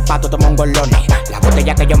tengo pato, tomo un golones. La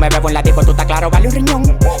botella que yo me bebo en la disco, tú estás claro, vale un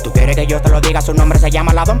riñón. Tú quieres que yo te lo diga, su nombre se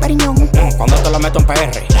llama la Don Periñón. Cuando te lo meto en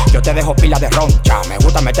PR, yo te dejo pila de roncha. Me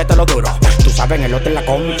gusta metértelo duro, tú sabes en el otro en la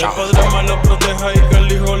concha. Que el Padre me lo proteja y que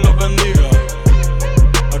el Hijo lo bendiga.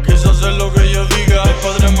 Aquí se hace lo que yo diga. El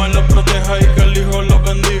Padre me lo proteja y que el Hijo lo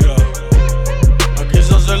bendiga. Aquí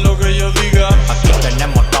se hace lo que yo diga. Aquí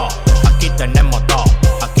tenemos todo, aquí tenemos todo,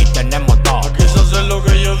 aquí tenemos todo. Aquí se hace lo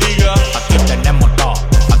que yo diga. Aquí tenemos todo,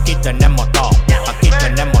 aquí tenemos todo, aquí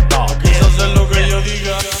tenemos todo. Aquí se hace lo que yo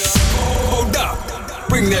diga. Hold up,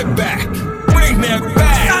 bring that back, bring that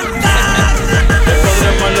back. El Padre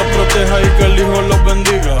me lo proteja y que el Hijo lo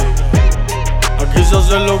bendiga. Aquí se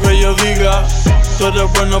hace lo que yo diga. Tú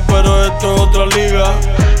eres bueno, pero esto es otra liga.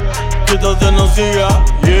 Quítate, no siga,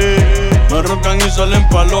 yeah. Me roncan y salen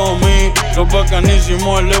palomi. Los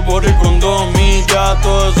bacanísimos, el Ebori con Domi. Ya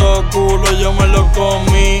todos esos culos yo me los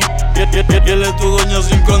comí. Y él es tu dueño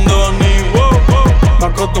sin condoni. Me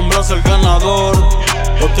acostumbro a ser ganador.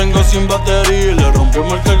 Lo tengo sin batería y le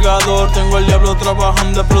rompimos el cargador. Tengo al diablo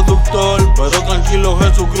trabajando de productor. Pero tranquilo,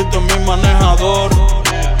 Jesucristo es mi manejador.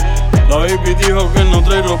 La baby dijo que no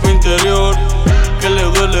trae ropa interior. Que le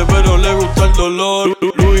duele pero le gusta el dolor.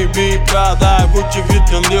 Louis V, Prada, Gucci,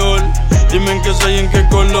 Christian Dior. Dime en qué soy, en qué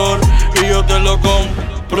color y yo te lo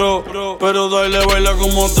compro. Pero dale, baila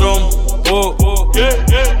como Trump.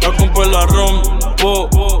 La compra la rompo.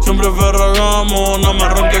 Siempre ferragamo, no me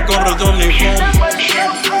arranque con retorno y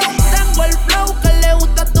Tengo el flow que le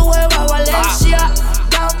gusta a tu jeva Valencia.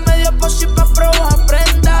 Ya medio posible pa' probar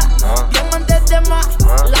prenda. Diamantes de más,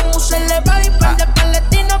 la musa le va y par de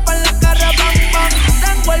palestinos pa' la cara bam bam.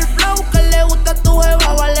 Tengo el flow que le gusta a tu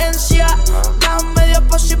jeva Valencia. Ya medio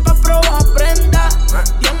posible pa' probar prenda.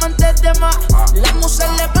 Diamantes de más, la musa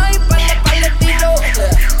le va y par de palestinos.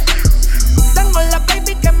 Tengo la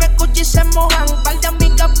baby que me escucha y se mojan. Par de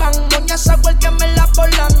amigas van, moñas agua el que me la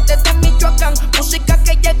volan. Desde Michoacán, música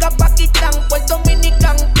que llega a Pakistán, Puerto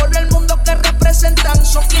Dominican, por el mundo que representan.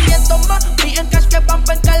 Son 500 más, vi en cash que van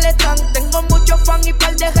pa' Caletán. Tengo muchos fans y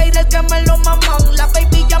par de haters que me lo maman. La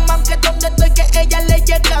baby llaman que donde estoy que ellas le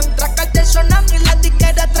llegan. Tracarte sonando y la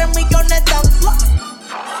tiquera 3 millones dan.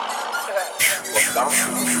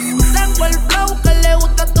 Tengo el flow que le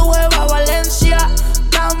gusta a tu jeva Valencia.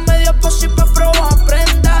 Está medio posible pa' probar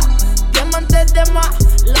prenda. Diamantes de más,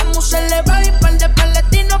 la musa le va y par de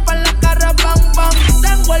palestinos pa' la cara bam bam.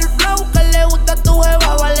 Tengo el flow que le gusta a tu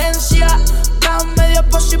jeva Valencia. Está medio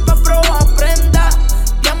posible pa' probar prenda.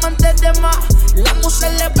 Diamantes de más, la musa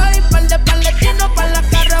le va y par de palestinos pa' la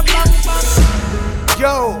cara bam bam.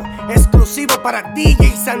 Yo, exclusivo para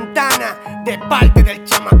DJ Santana, de parte del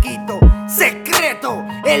chamaquito secreto,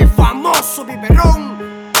 el famoso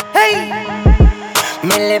biberón. ¡Hey!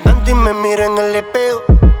 Me levanto y me miro en el espejo.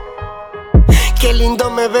 Qué lindo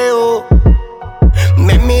me veo.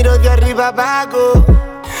 Me miro de arriba abajo.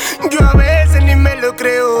 Yo a veces ni me lo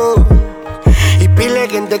creo. Y pile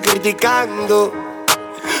gente criticando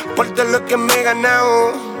por todo lo que me he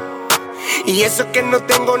ganado. Y eso que no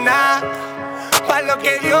tengo nada, pa' lo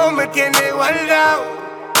que Dios me tiene guardado.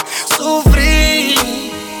 Sufrí,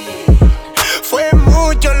 fue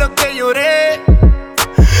mucho lo que lloré,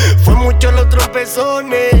 fue mucho los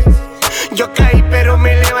tropezones. Yo caí pero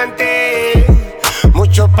me levanté.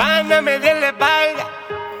 Mucho pana me dio la espalda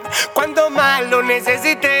cuando más lo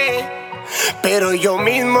necesité. Pero yo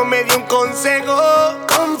mismo me di un consejo.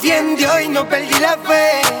 Confié en Dios y no perdí la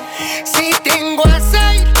fe. Si tengo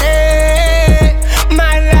aceite,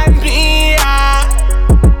 mala mía.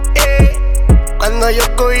 Cuando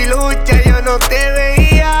yo cogí lucha yo no te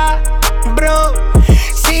veía, bro.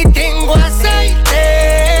 Si tengo aceite,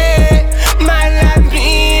 mala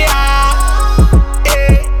mía.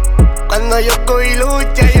 Cuando yo cogí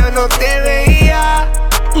lucha yo no te veía,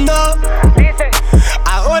 no.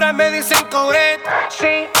 Ahora me dicen cobreta,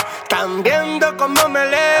 sí. Están viendo cómo me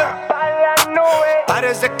leo.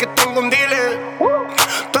 Parece que tengo un dealer.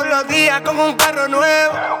 Todos los días con un carro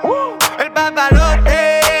nuevo. El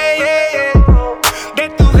papalote, de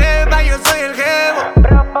tu jeva yo soy el jevo.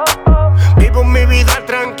 Vivo mi vida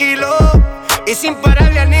tranquilo y sin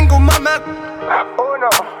pararle a ningún mamá.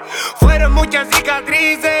 Fueron muchas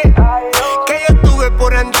cicatrices que yo tuve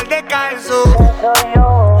por andar descalzo.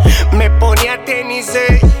 Me ponía tenis,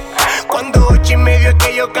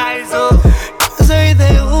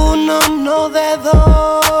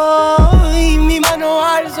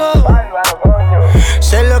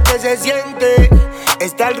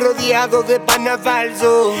 rodeado de pana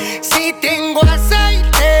falso. Si tengo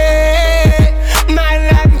aceite,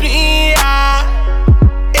 mala mía.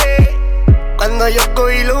 Cuando yo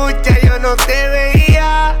cogí lucha yo no te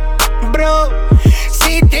veía, bro.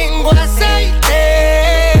 Si tengo aceite,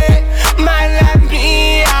 mala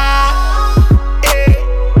mía.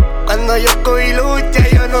 Cuando yo cogí lucha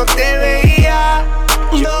yo no te veía,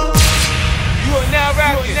 no. You are now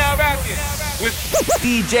rapping with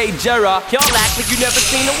DJ Gera. Y'all act like you never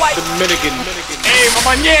seen a white Dominican. Hey,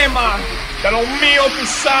 mamá ñema, de lo mío tú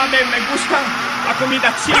sabes, me gusta la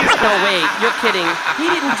comida china. No, wait, you're kidding. He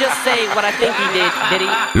didn't just say what I think he did he?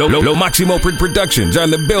 Lo Maximo Productions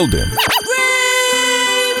on the building.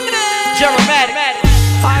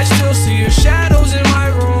 I still see your shadows in my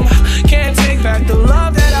room. Can't take back the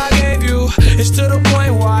love that I gave you. It's to the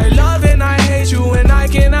point where I love and I hate you, and I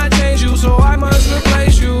cannot change you, so I must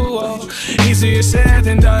replace you. Oh, easier said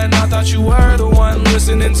than done. I thought you were the one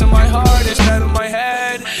listening to my heart instead of my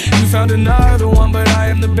head. You found another one, but I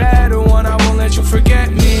am the better one. I won't let you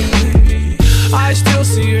forget me. I still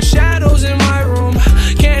see your shadows in my room.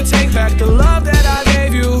 Can't take back the love that I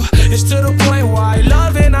gave you. It's to the point where I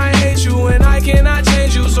love and I hate you, and I cannot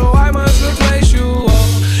change you, so I must replace you.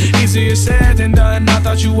 Oh, easier said than done. I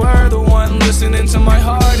thought you were the one listening to my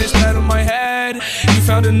heart instead of my head. You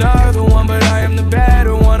found another one, but I am the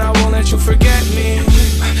better one. I won't let you forget me.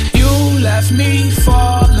 You left me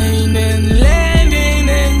falling and landing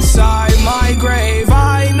inside my grave.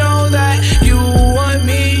 I know that you want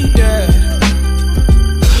me dead.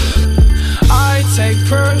 I take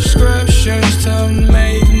prescriptions to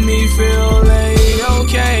make me feel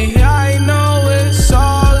okay. I know it's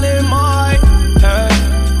all in my head.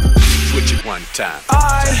 Switch it one time.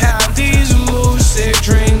 I have these lucid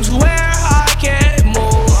dreams where I can't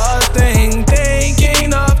move a thing,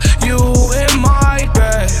 thinking of you in my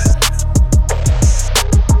bed.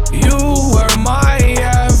 You were my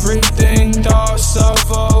everything, thoughts of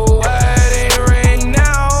a wedding ring.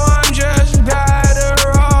 Now I'm just better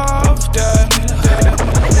off dead.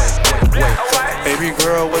 Baby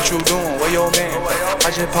girl, what you doing? Where your man? I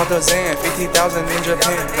just popped a Zan, 50,000 in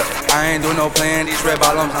Japan. I ain't do no plan, these red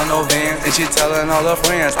bottoms on no vans. And she telling all her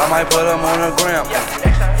friends, I might put them on the gram.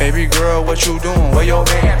 Baby girl, what you doing? Where your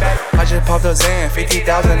man? I just popped a Zan,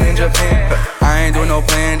 50,000 in Japan. I ain't do no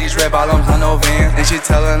plan, these red bottoms on no vans. And she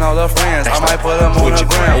telling all her friends, I might put them on the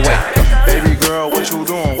gram. Baby girl, what you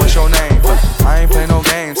doing? What's your name? I ain't play no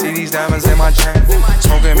games, see these diamonds in my chain.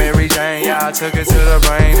 Smoking Mary Jane, yeah, I took it to the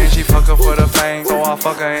brain. And she fuck her for the fame, so I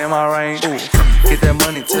fuck her in my range. Ooh, get that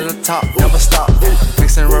money to the top, never stop.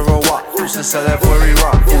 Mixing river walk, used to sell that Puerto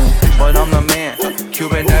rock. Ooh, but I'm the man,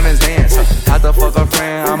 Cuban diamonds dance. Had to fuck a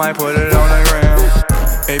friend, I might put it on the gram.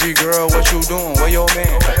 Baby girl, what you doing? Where your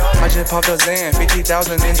man? I just popped a Zan,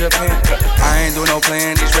 50,000 in Japan. I ain't do no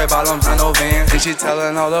plan, these red bottoms on no vans. And she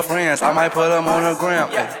telling all her friends, I might put them on the gram.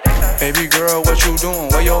 Baby girl, what you doing?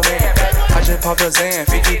 Where your man? I just popped a Zan,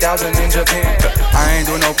 50,000 in Japan. I ain't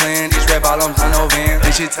do no plan, these red bottoms on no vans.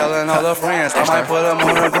 And she telling all her friends, I might put them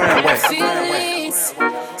on the gram. Feelings,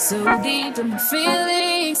 so deep in my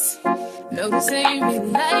feelings. No, this ain't really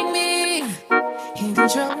like me. Can't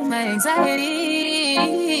control my anxiety.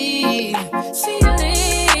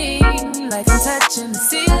 Feeling like I'm touching the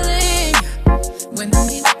ceiling. When I'm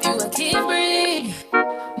with you, I can't breathe.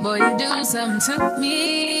 Boy, you do something to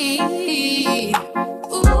me.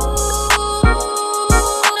 Ooh,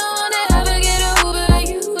 don't ever get over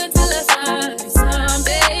you until I find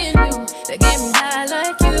something new that get me high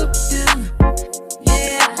like you do.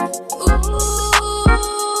 Yeah. Ooh,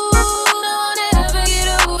 don't ever get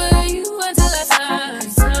over you until I find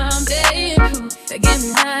something new that get me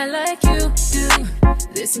high like you do.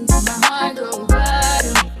 Listen to my heart go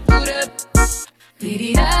bottom, boot up,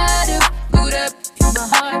 beat-it-da-do, boot up. My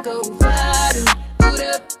heart go bottom, boot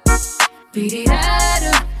up,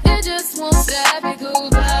 beat-it-da-do. It just won't stop, it go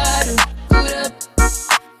bottom, boot up,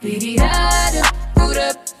 beat-it-da-do, boot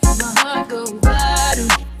up. My heart go bottom,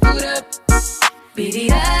 boot up,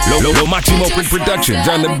 beat-it-da-do. Lo Maximo Productions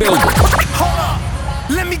on the building. Hold up,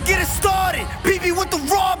 let me get it started. BB with the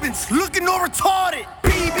Robins, looking all retarded.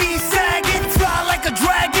 BB sagging, fly like a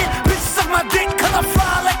dragon. Bitch suck my dick, cause I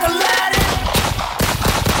fly like Aladdin.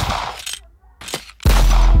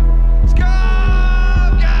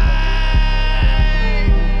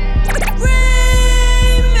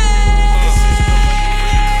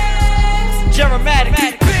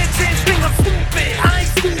 Geramatic. Bitches think I'm stupid, I ain't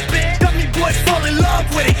stupid. Dummy boy fall in love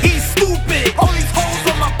with it, he's stupid. All these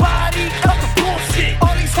hoes on my body, cut the bullshit.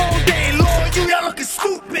 All these hoes, they ain't loyal, y'all looking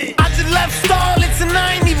stupid. I just left Starlets and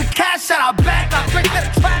I ain't even cash out. I back out, break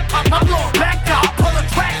that trap, I'm blowing back out. Pull the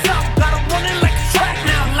tracks out, got 'em running like a track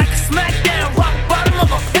now, like a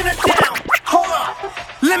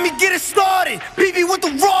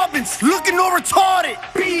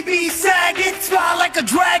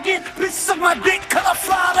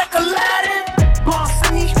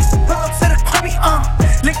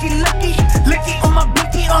Lucky, licky on my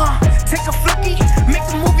blicky, take a flicky, make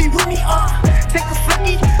a movie with me, take a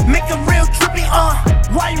flicky, make a real trippy,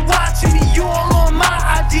 why you watching me? You all on my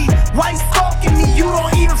IG. Why you stalking me? You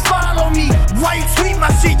don't even follow me. Why you tweet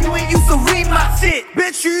my shit? You ain't used to read my shit.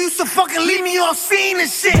 Bitch, you used to fucking leave me on scene and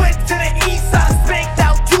shit. Went to the east side, spanked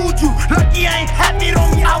out Juju. Lucky I ain't had it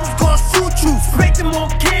on me, I was gonna shoot you. Spanked him on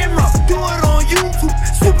camera, do it on YouTube.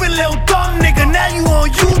 Stupid little dumb nigga, now you on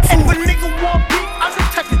YouTube. If a nigga want beef, I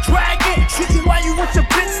just touch the dragon. Shoot you while you with your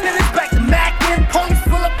bitch, then it's back to Mackin. Police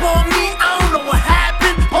pull up on me, I don't know what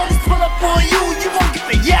happened. Police pull up on you, you gon' get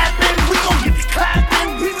the yapping. We gon' get the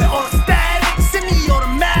clapping, we been on static.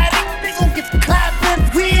 Semi-automatic, they gon' get the clapping.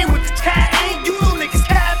 We ain't with the chatting, you little niggas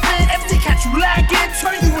capping. If they catch you lagging,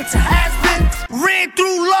 turn you into has-been. Ran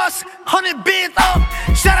through lust, 100 bins up.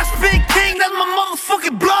 Shout out Spin King, that's my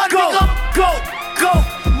motherfucking blood, nigga. Go,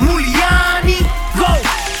 Muliani. Go,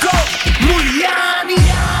 Muliani.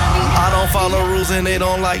 I don't follow rules and they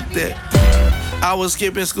don't like that. I was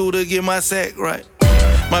skipping school to get my sack right.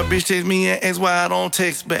 My bitch text me and asked why I don't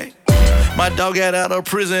text back. My dog got out of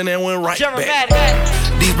prison and went right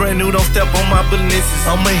back. These brand new don't step on my business.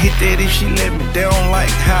 I'ma hit that if she let me. They don't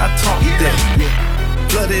like how I talk that.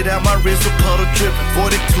 Flooded out my wrist with puddle dripping.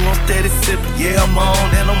 42 I'm steady sipping. Yeah, I'm on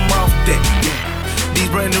and I'm off that. These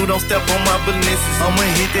brand new don't step on my business. I'ma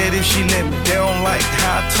hit that if she let me. They don't like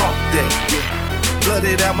how I talk that.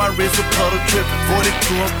 Flooded out my wrist with puddle dripping.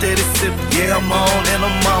 42 I'm steady sipping. Yeah, I'm on and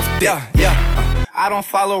I'm off that. I don't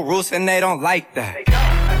follow rules and they don't like that.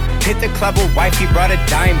 Hit the club with wife, he brought a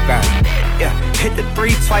dime back. Hit the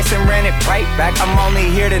 3 twice and ran it right back. I'm only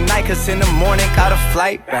here tonight cause in the morning got a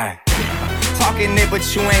flight back. Talking it but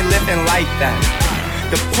you ain't living like that.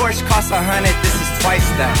 The Porsche costs 100, this is twice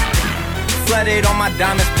that. Flooded on my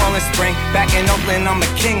diamonds, Poland Spring. Back in Oakland, I'm a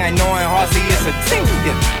king. I know in Halsey it's a ting.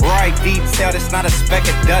 Right detailed, it's not a speck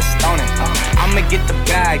of dust on it. I'ma get the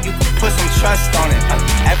bag, you can put some trust on it.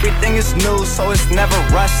 Everything is new, so it's never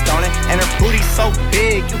rust on it. And her booty's so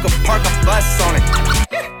big, you can park a bus on it.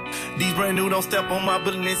 These brand new don't step on my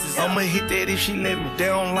businesses. I'ma hit that if she let me. They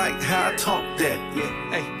don't like how I talk that.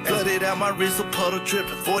 Flooded out my wrist with puddle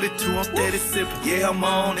dripping. 42 I'm steady sipping. Yeah, I'm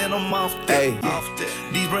on and I'm off that.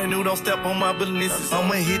 These brand new don't step on my businesses.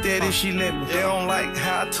 I'ma hit that if she let me. They don't like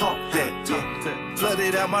how I talk that.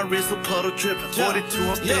 Flooded out my wrist with puddle dripping. 42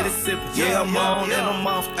 I'm steady sipping. Yeah, I'm on and I'm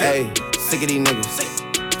off that. Hey, sick of these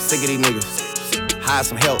niggas. Sick of these niggas. Hire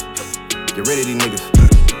some help. Get rid of these niggas.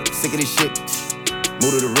 Sick of this shit.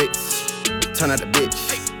 Move to the Ritz, turn out the bitch.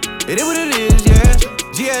 It is what it is, yeah.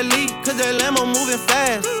 GLE, cause that Lambo moving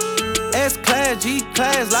fast. S-Class,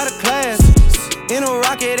 G-Class, lot of class. In a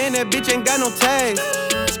rocket and that bitch ain't got no tags.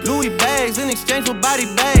 Louis bags in exchange for body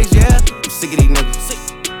bags, yeah. I'm sick of these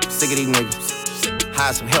niggas, sick of these niggas.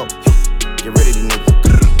 Hire some help, get rid of these niggas.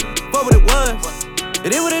 What it was, it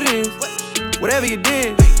is what it is. Whatever you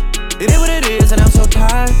did, it is what it is. And I'm so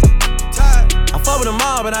tired. I fuck with them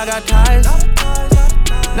all, but I got ties.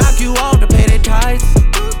 Knock you off to pay their tithes.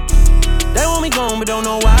 They want me gone, but don't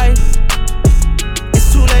know why.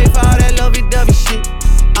 It's too late for all that lovey-dovey shit.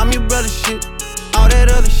 I'm your brother shit, all that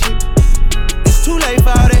other shit. It's too late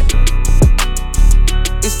for all that.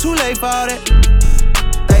 It's too late for all that.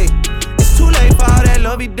 Hey, it's too late for all that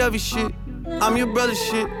lovey-dovey shit. I'm your brother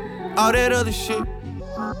shit, all that other shit.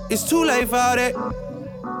 It's too late for all that.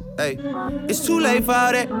 Hey, it's too late for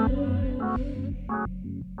all that.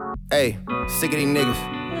 Hey, sick of these niggas.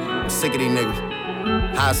 I'm sick of these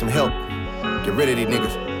niggas. Hire some help. Get rid of these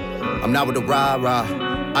niggas. I'm not with the rah-rah.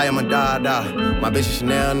 I am a da-da. My bitch is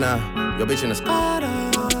Chanel now. Your bitch in the Spada.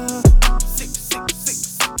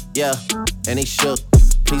 Yeah, and they shook.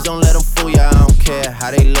 Please don't let them fool ya. I don't care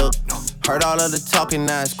how they look. Heard all of the talking,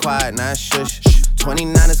 now it's quiet, now it's shush.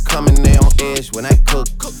 29 is coming, they on edge when I cook.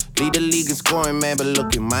 Lead the league in scoring, man, but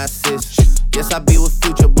look at my assists. Yes, I be with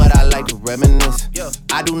Future, but I like to reminisce.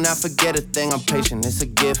 I do not forget a thing, I'm patient, it's a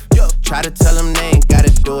gift. Try to tell them they ain't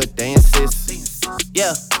gotta do it, they insist.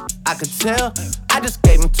 Yeah, I could tell. I just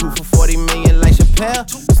gave him 2 for 40 million like Chappelle.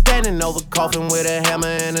 Standing over coffin with a hammer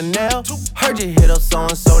and a nail. Heard you hit up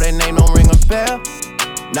so-and-so, that name don't ring a bell.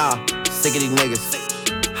 Nah, sick of these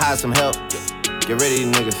niggas. Hire some help, get rid of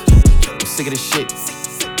these niggas. I'm sick of this shit,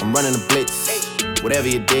 I'm running a blitz. Whatever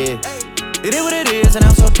you did, it is what it is, and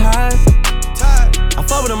I'm so tired. I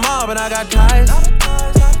fuck with them all, but I got ties.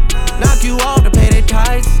 Knock you off to pay their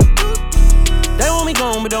tithes. They want me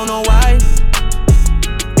gone, but don't know why.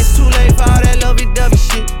 It's too late for all that lovey-dovey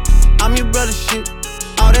shit. I'm your brother shit,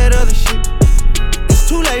 all that other shit. It's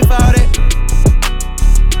too late for all that.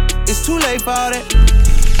 It's too late for all that.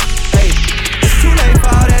 Hey, it's too late for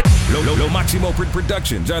all that. Lo Maximo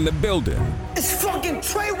Productions on the building. It's fucking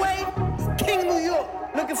Treyway, King New York,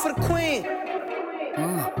 looking for the queen.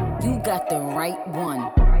 You got the right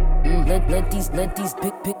one. Let these big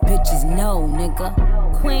bitches know, nigga.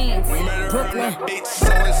 Queens, Brooklyn. So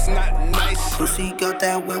it's not nice. Pussy got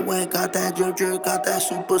that wet, got that drip, got that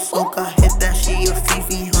super soak. I hit that, she a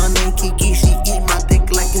Fifi, honey, Kiki. She eat my dick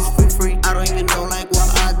like it's free. I don't even know like why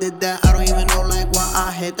I did that. I don't even know like why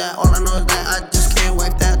I hit that. All I know is that I just can't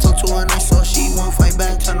wipe that. Talk to her nice so she won't fight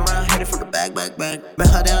back. Turn around, hit it for the back. Bet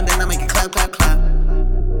her down, then I make it clap. I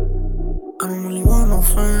don't really want no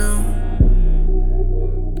friends.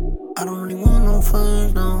 I don't really want no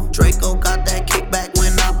friends, no. Draco got that kickback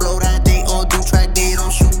when I blow that. They all do track, they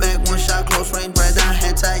don't shoot back. One shot, close range, bread down,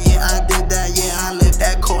 head tie. Yeah, I did that, yeah, I lived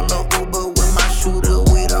that. Call up Uber with my shooter,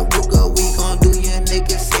 with a Ruger. We gon' do your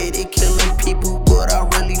niggas say they killing people, but I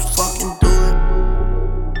really fucking do it.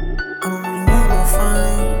 I don't really want no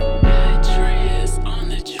friends.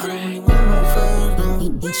 I don't really want no friends, no.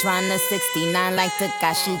 He tryna 69 like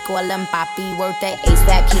Takashi, call him Papi, worth the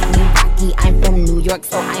ASAP, keep me rocky. I'm from New York,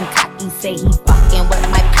 so I'm cocky. Say he fucking with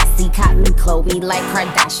my posse, caught me Chloe like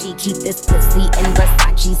Kardashian. Keep this pussy in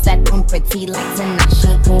Versace, said I'm pretty like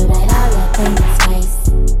Tanashi. Good at all up in his face,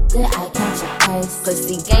 good eye catch a place.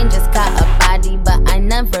 Pussy gang just got a body, but I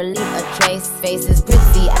never leave a trace. Face is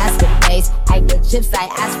pretty, ask for face. I get chips, I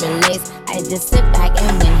ask for lace. I just sit back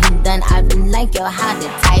and when he done, I be like, yo, how to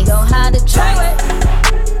taste? Yo, how to try it?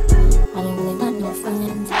 I don't really want no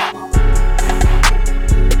friends.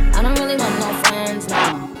 I don't really want no friends, no.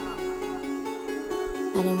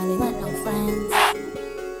 I don't really want no friends.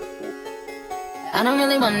 I don't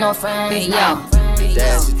really want no friends, hey, yo.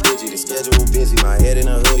 Dash is digi, the schedule busy. My head in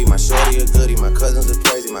a hoodie, my shorty a goodie. My cousins are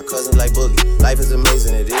crazy, my cousins like boogie. Life is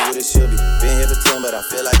amazing, it is what it should be. Been here for 10, but I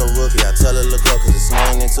feel like a rookie. I tell her look up, cause it's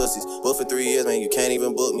snowing in Tootsies. Booked for 3 years, man, you can't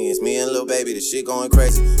even book me. It's me and Lil Baby, the shit going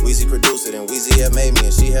crazy. Weezy produced it, and Weezy had made me.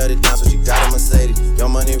 And she held it down, so she got a Mercedes.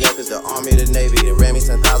 Young Money Records, the Army, the Navy. They ran me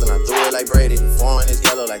 10,000, I threw it like Brady. The foreign is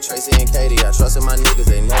yellow like Tracy and Katie. I trusted my niggas,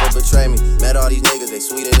 they never betray me. Met all these niggas, they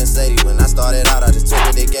sweeter than Sadie. When I started out, I just took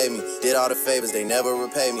what they gave me. Did all the favors, they never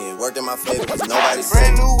repay me. It worked in my favor, cause nobody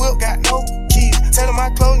brand new whip, got no keys. Tell my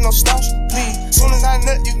clothes, no starch, please. Soon as I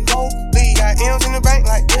nut, you can go leave. Got M's in the bank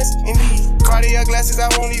like yes, indeed. Cartier glasses, I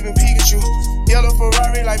won't even peek at you. Yellow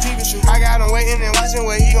Ferrari like Pikachu. I got him waiting and watching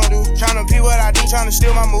what he gon' do. Tryna be what I do, tryna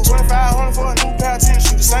steal my moves. 2500 for a new pair of tennis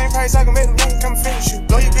shoes. The same price I can make the ring come and finish you.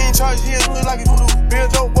 Lawyer being charged, yeah, look like a voodoo. Real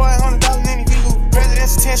dope boy, 100,000 in the Vigo.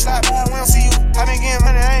 President's 10 slide by, we don't see you. I been getting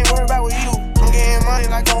money, I ain't worried about what he do. I'm getting money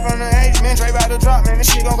like I'm from the 80s. Man, Dre about to drop, man, this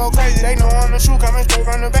shit gon' go crazy. They know I'm the truth, coming straight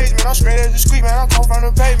from the basement. I'm straight as the street, man, I'm come from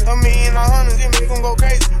the pavement. A million, a hundred, it make them go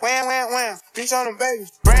crazy. Wham, wham, wham, bitch on the baby.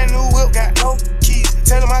 Brand new whip, got no keys.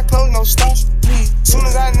 Tell my clothes, no starch, please. Soon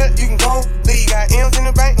as I nut, you can go leave. Got M's in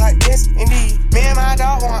the bank like yes, indeed. Me and my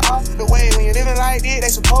dog going off the way. When you're living like this,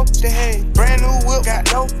 they supposed to hate. Brand new whip, got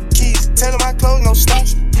no keys. Tell my clothes, no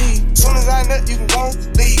starch, please. Soon as I nut, you can go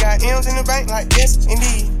leave. Got M's in the bank like yes,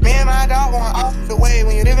 indeed. Me and my dog going off the way.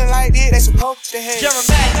 When you're living like this, they supposed to hate.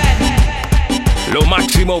 Lo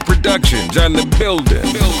Maximo Productions on the building.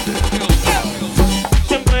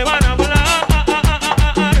 Siempre van a volar,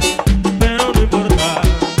 pero no importa.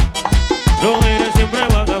 Los haters siempre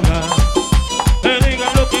van a hablar. Que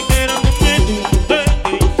digan lo que quieran de mí,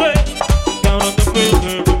 que hablan de mí,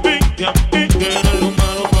 que a mí quieran lo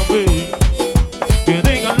malo para mí. Que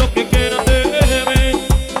digan lo que quieran de mí,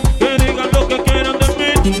 que digan lo que quieran de mí,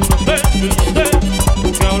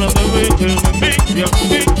 que hablan de mí, que a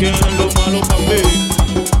mí quieran lo malo para mí.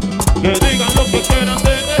 Que digan lo que quieran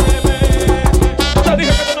de mí. Te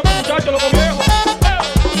dije que tú no eres muchacho, loco viejo.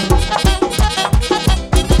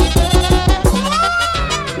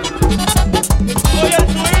 Oye, el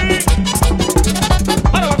swing.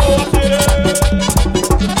 Ahora vamos a hacer.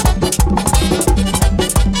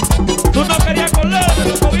 Tú no querías colarme,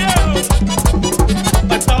 loco viejo.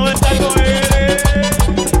 Esta vez algo eres.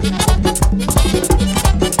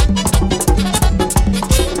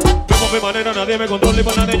 Yo con mi manera nadie me controla y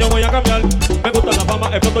para nadie yo voy a cambiar. Me gusta la fama,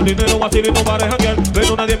 exploto el dinero, vacilo y no para janguear.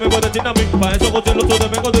 Pero nadie me puede decir a mí, pa' eso José lo sube,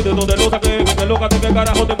 vengo de donde lo saqué. Que te loca, que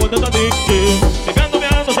carajo te importa a ti. Llegando,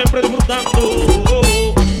 viajando, siempre disfrutando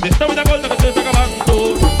de esta vida corta que se está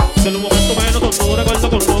acabando. De los momentos menos, todo recuerdo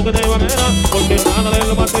con lo que te iba a quedar. Porque nada de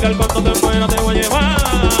lo material cuando te muera te voy a llevar.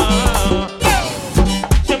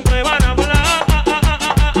 Siempre van a volar,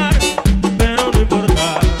 pero no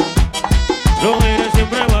importa. Los haters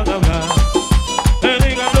siempre van a hablar. Que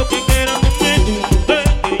digan lo que quieran de mí,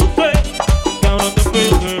 que hablan de mí,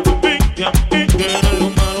 que a mí quieran lo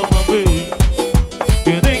malo para mí.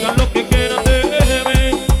 Que digan lo que quieran de mí,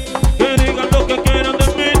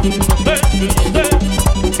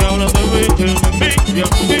 Y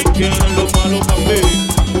así quieren lo malo para mí.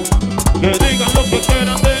 Que digan lo que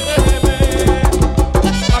quieran de mí.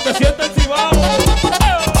 Pa' que sienta el cibao.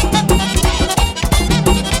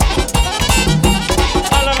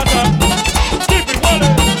 A la gata. Típico.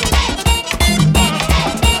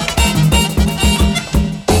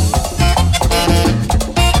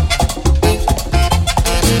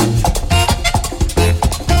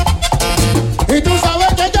 Y tú sabes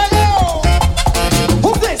que llegó.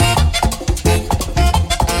 Who's this?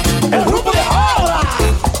 El grupo de ahora.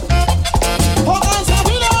 Pónganse a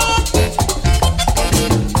mirar.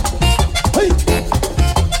 Hey.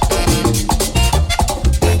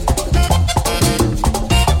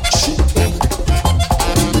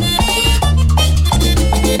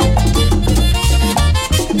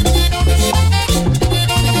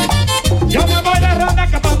 Yo me voy de ronda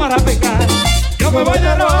que vamos a picar. Yo me voy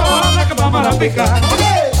de ronda que vamos a picar.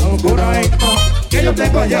 Oscuro esto que yo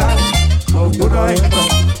tengo allá. Oscuro esto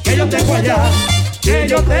que yo tengo allá. Que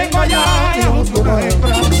yo tengo allá. Y oscuro esto.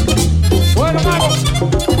 Bueno, vamos.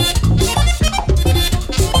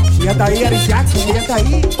 Ya está ahí, Ari Jackson, ya está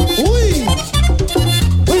ahí. Uy.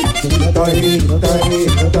 Uy. Ya está ahí, ya está ahí,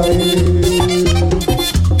 ya está ahí.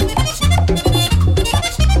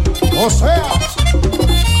 O sea.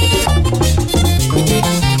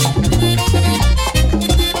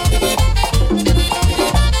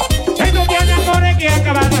 Esto tiene amores que ha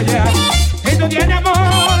acabado ya. Esto tiene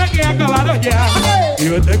amores que ha acabado ya. Y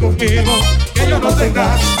vete conmigo, que yo no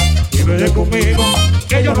tenga. Y vete conmigo,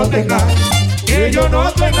 que yo no tenga. Que yo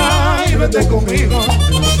no tenga. Y vete conmigo.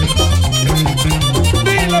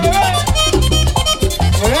 Dilo, bebé.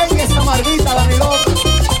 Ven esa marguita, la milota.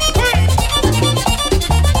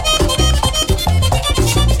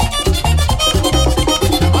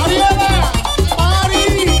 Mariela,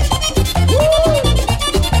 Mari.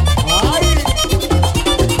 Ay.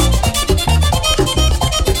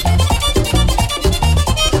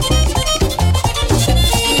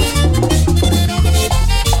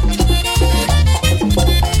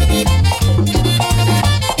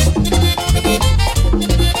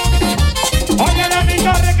 Oye de mi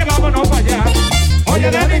torre que vámonos para allá.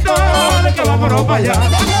 Oye de mi torre que vámonos para allá.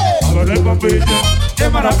 Háblale con biche, de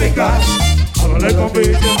marapica. Háblale con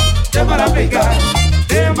biche, de marapica.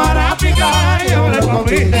 De marapica y háblale con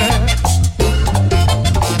biche.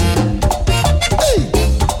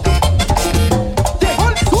 Llegó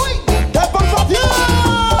el swing de Papá Dios.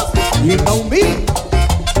 You know me.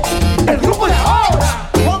 El grupo de ahora.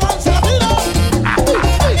 Pónganse a mirar.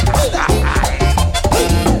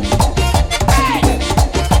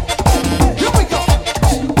 Here we go.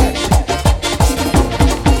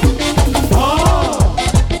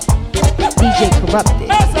 DJ Corrupted.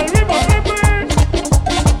 ¡Es el mismo triple!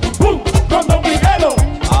 ¡Con Dominguero!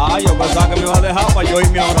 Ah, yo pensaba que me iba a dejar para yo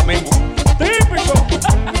irme ahora mismo. ¡Típico!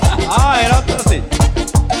 Ah, era así.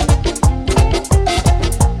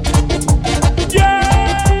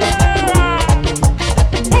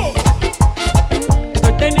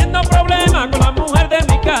 Estoy teniendo problemas con la mujer de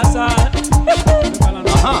mi casa.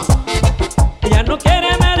 Ajá. Ella no quiere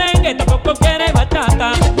merengue, tampoco quiere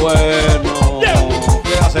bachata. Bueno,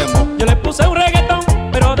 ¿qué hacemos? Yo le puse un reggaetón,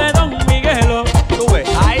 pero de Don Miguelo. Tú ves,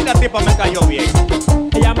 ahí la tipa me cayó bien.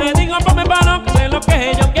 Ella me dijo, ponme palo, que sé lo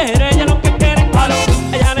que ella quiere. Ella lo que quiere es palo.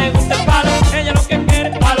 Ella le gusta el palo. Ella lo que quiere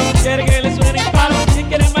es palo. Quiere que le suene el palo. Si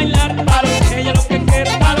quiere bailar, palo. Ella lo que quiere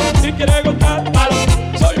es palo. Si quiere gustar, palo.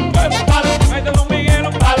 Soy un perro, palo. Ahí de Don Miguelo,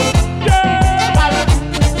 palo. Yeah, palo.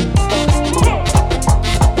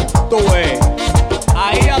 Tú ves,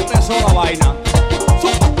 ahí atesó la vaina.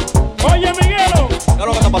 Oye, Miguelo, ¿Qué es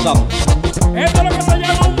lo que está pasando? esto es lo que se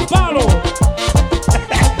llama un palo.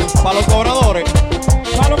 Para los cobradores.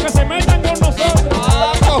 Para los que se metan con nosotros.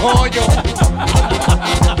 Ah, cojoño.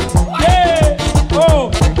 Yeah.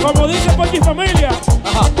 Oh, como dice Pochi Familia.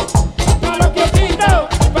 Ajá. Para los kiosquitos,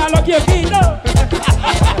 para los kiosquitos.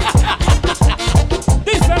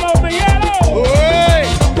 Díselo, Miguelo. Uy.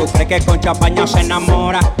 ¿Tú crees que con champaña se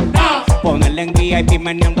enamora? No. Ponerle en guía y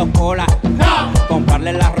pimeneando cola. No.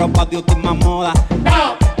 Comprarle la ropa de última moda.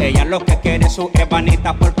 No. Ella lo que quiere es su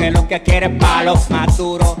ebanita porque lo que quiere es palo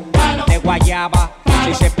maduro de guayaba.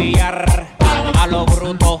 Si se pillar a lo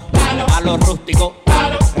bruto, a lo rústico,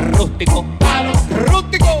 rústico,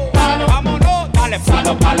 rústico. Vámonos, dale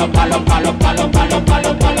palo, palo, palo, palo, palo, palo,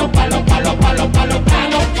 palo, palo, palo, palo, palo, palo,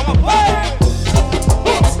 palo.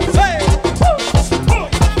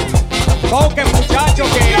 Toque, muchacho,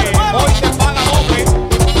 que hoy te paga doble.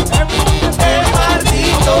 El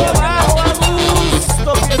maldito bajo a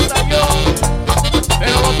gusto que estalló.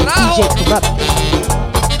 Pero lo trajo. DJ Corrupted.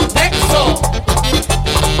 Nexo.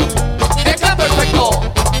 Está perfecto.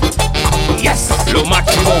 Yes. Lo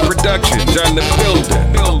Gera in the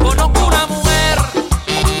building. Conozco una mujer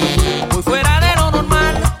muy fuera de lo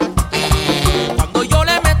normal. Cuando yo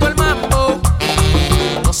le meto el mambo,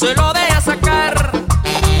 no se lo deja sacar.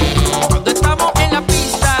 Cuando estamos en la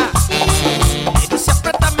pista, me dice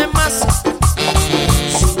apriétame más.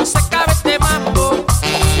 Si no se cabe este mambo,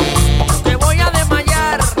 yo te voy a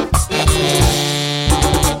desmayar.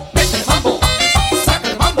 Métele mambo,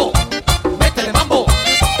 sácale mambo. Métele mambo,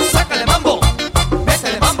 sácale mambo.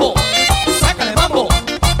 Métele mambo, sácale mambo.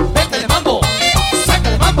 Métele mambo,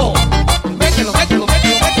 sácale mambo. Mételo, mételo,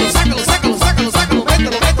 mételo, mételo. Sácalo, sácalo, sácalo, sácalo.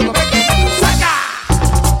 Mételo, mételo, mételo, mételo. ¡Saca!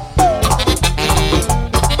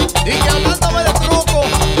 Y que hablándome de truco,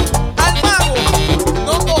 al mago,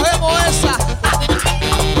 no cogemos esa.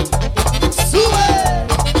 ¡Sube!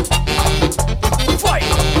 ¡Fue!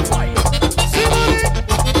 ¡Sí,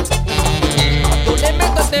 cuando le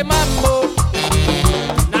meto este mambo,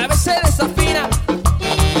 una vez se desafina.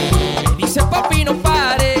 Me dice papi no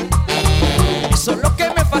pare, eso es lo que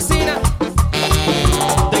me fascina.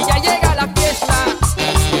 Cuando ella llega a la fiesta,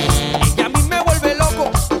 ella a mí me vuelve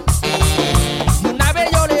loco. Y una vez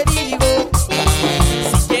yo le digo,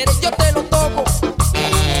 si quieres yo te lo toco.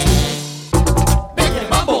 Métele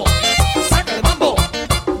mambo, sácale mambo.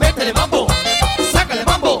 Métele mambo, sácale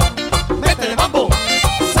mambo. Métele mambo,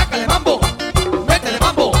 sácale mambo. Métele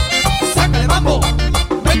mambo, sácale mambo.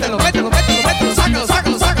 Mételo, mételo, mételo, mételo. Sácalo,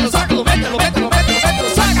 sácalo, sácalo, sácalo. Mételo, mételo, mételo, mételo.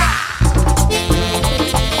 ¡Saca!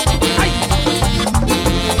 ¡Ay!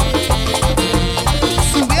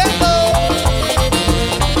 Subiendo.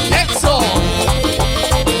 Eso.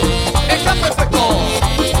 Está perfecto.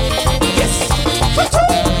 Yes.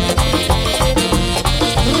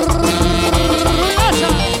 Ruidosa.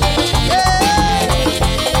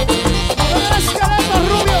 La escaleta,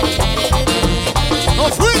 rubio. ¡No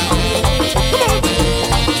fui!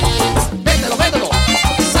 Mételo, mételo.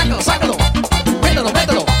 Sácalo, sácalo. Mételo,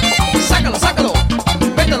 mételo. Sácalo, sácalo.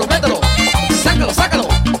 Mételo, mételo. Sácalo, sácalo.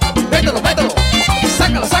 Mételo, mételo.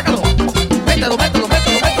 Sácalo, sácalo. Mételo, mételo,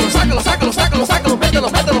 mételo, mételo. Sácalo, sácalo, sácalo, sácalo. Mételo,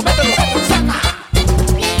 mételo, mételo, mételo. ¡Saca!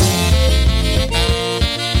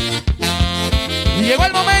 Y llegó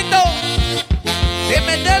el momento de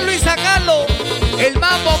meterlo y sacarlo. El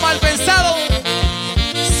mambo mal pensado.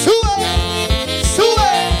 ¡Sube!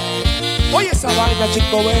 ¡Sube! Oye esa vaina,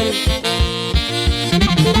 chico, ver.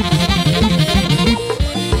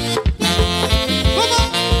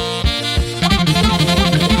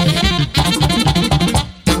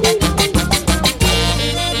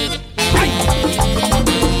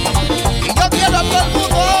 Y yo quiero a todo el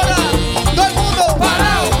mundo ahora. Todo el mundo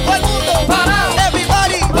parado. Todo el mundo parado.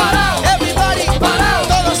 Everybody parado. Everybody parado.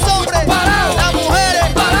 Todos los hombres parados. Las mujeres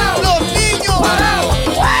parados. Los niños parados.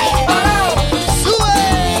 Parados. Sube.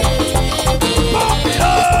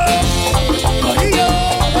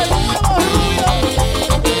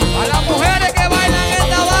 A las mujeres que bailan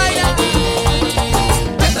esta vaina.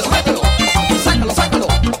 Mételo, mételo. Sácalo, sácalo.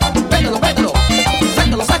 Mételo, mételo.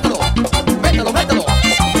 Sácalo, sácalo. Mételo, mételo.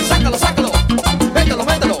 Sácalo, sácalo. Mételo,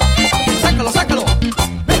 mételo. Sácalo, sácalo.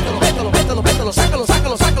 Mételo, mételo, mételo, mételo. Sácalo,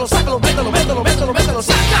 sácalo, sácalo, sácalo. Mételo, mételo, mételo, mételo.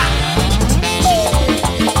 ¡Saca!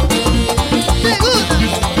 ¡Te gusta!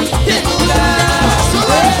 ¡Te gusta!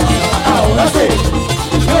 ¡Sube! Ahora sí.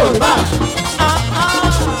 Yorba.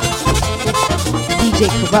 DJ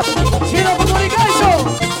Corrupted. Chino Communication.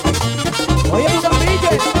 Oye, mi DJ.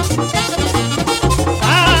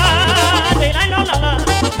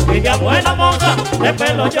 Vive buena moza de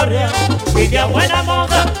pelo chorreado, vive buena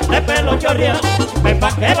moza de pelo chorreado. Ven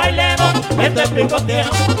pa' que bailemos este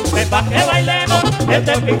picoteado, ven pa' que bailemos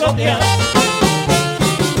este picoteado.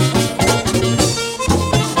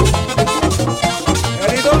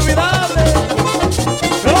 Querido olvidable.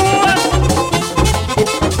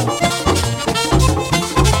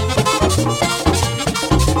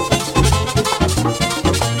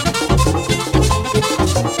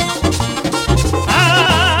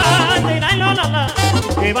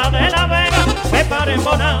 Viva de la Vega, me pare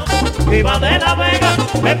embonado. Viva de la Vega,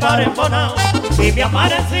 me pare embonado. Y me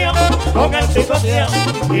amaneció con el picoteado.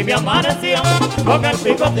 Y me amaneció con el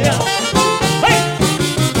picoteado. ¡Hey!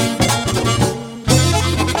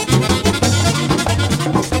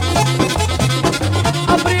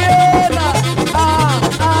 Aprieta.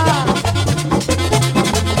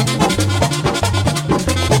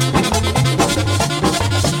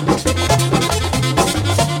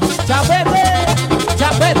 Chapete,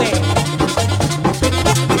 chapete.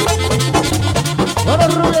 Oro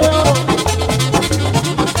rubio de oro.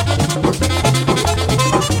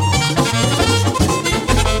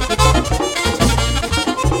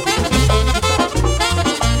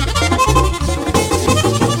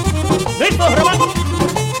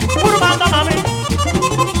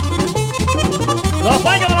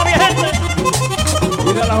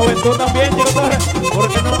 Tú también, Chico Torres. ¿Por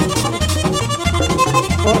qué no?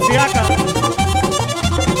 Por si acaso.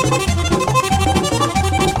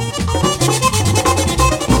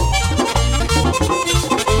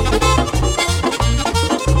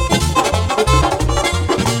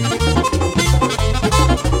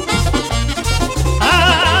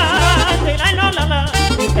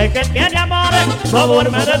 El que tiene amores no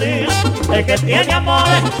duerme de día. El que tiene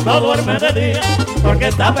amores no duerme de día. Porque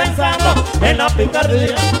está pensando en la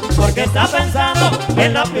picardía. Porque está pensando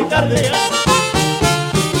en la picardía.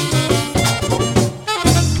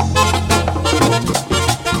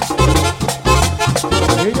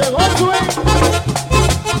 Y llegó el swing.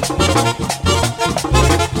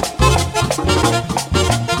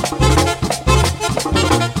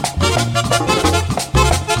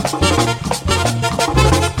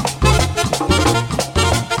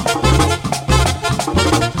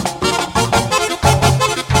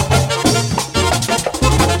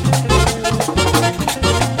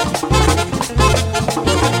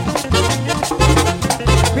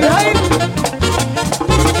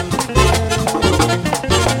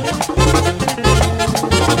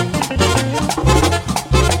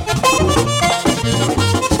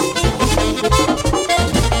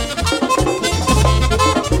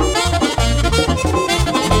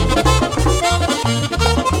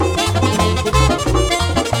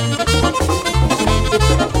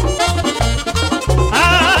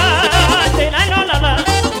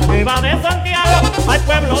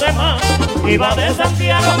 Iba de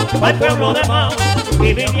Santiago al pueblo de Mao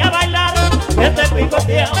y vine a bailar este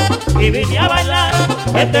picoteado. Y vine a bailar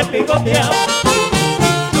este picoteado.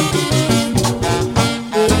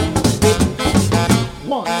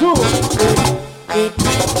 One, two.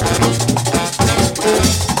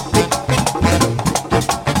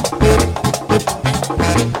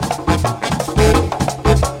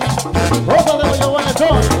 Rosa de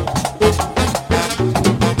Guayabonetón.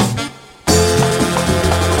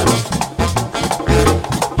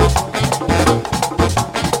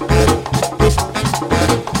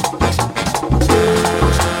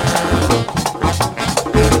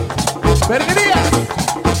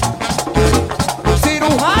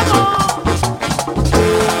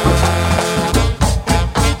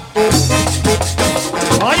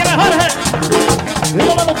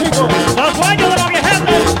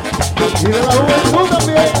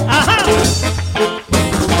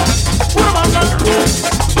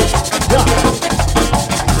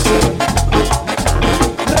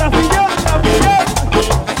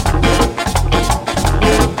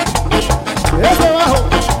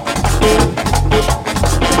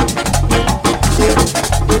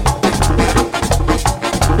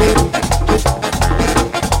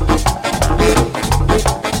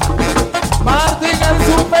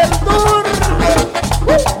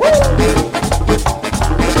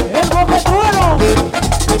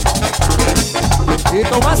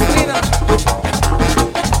 Tomás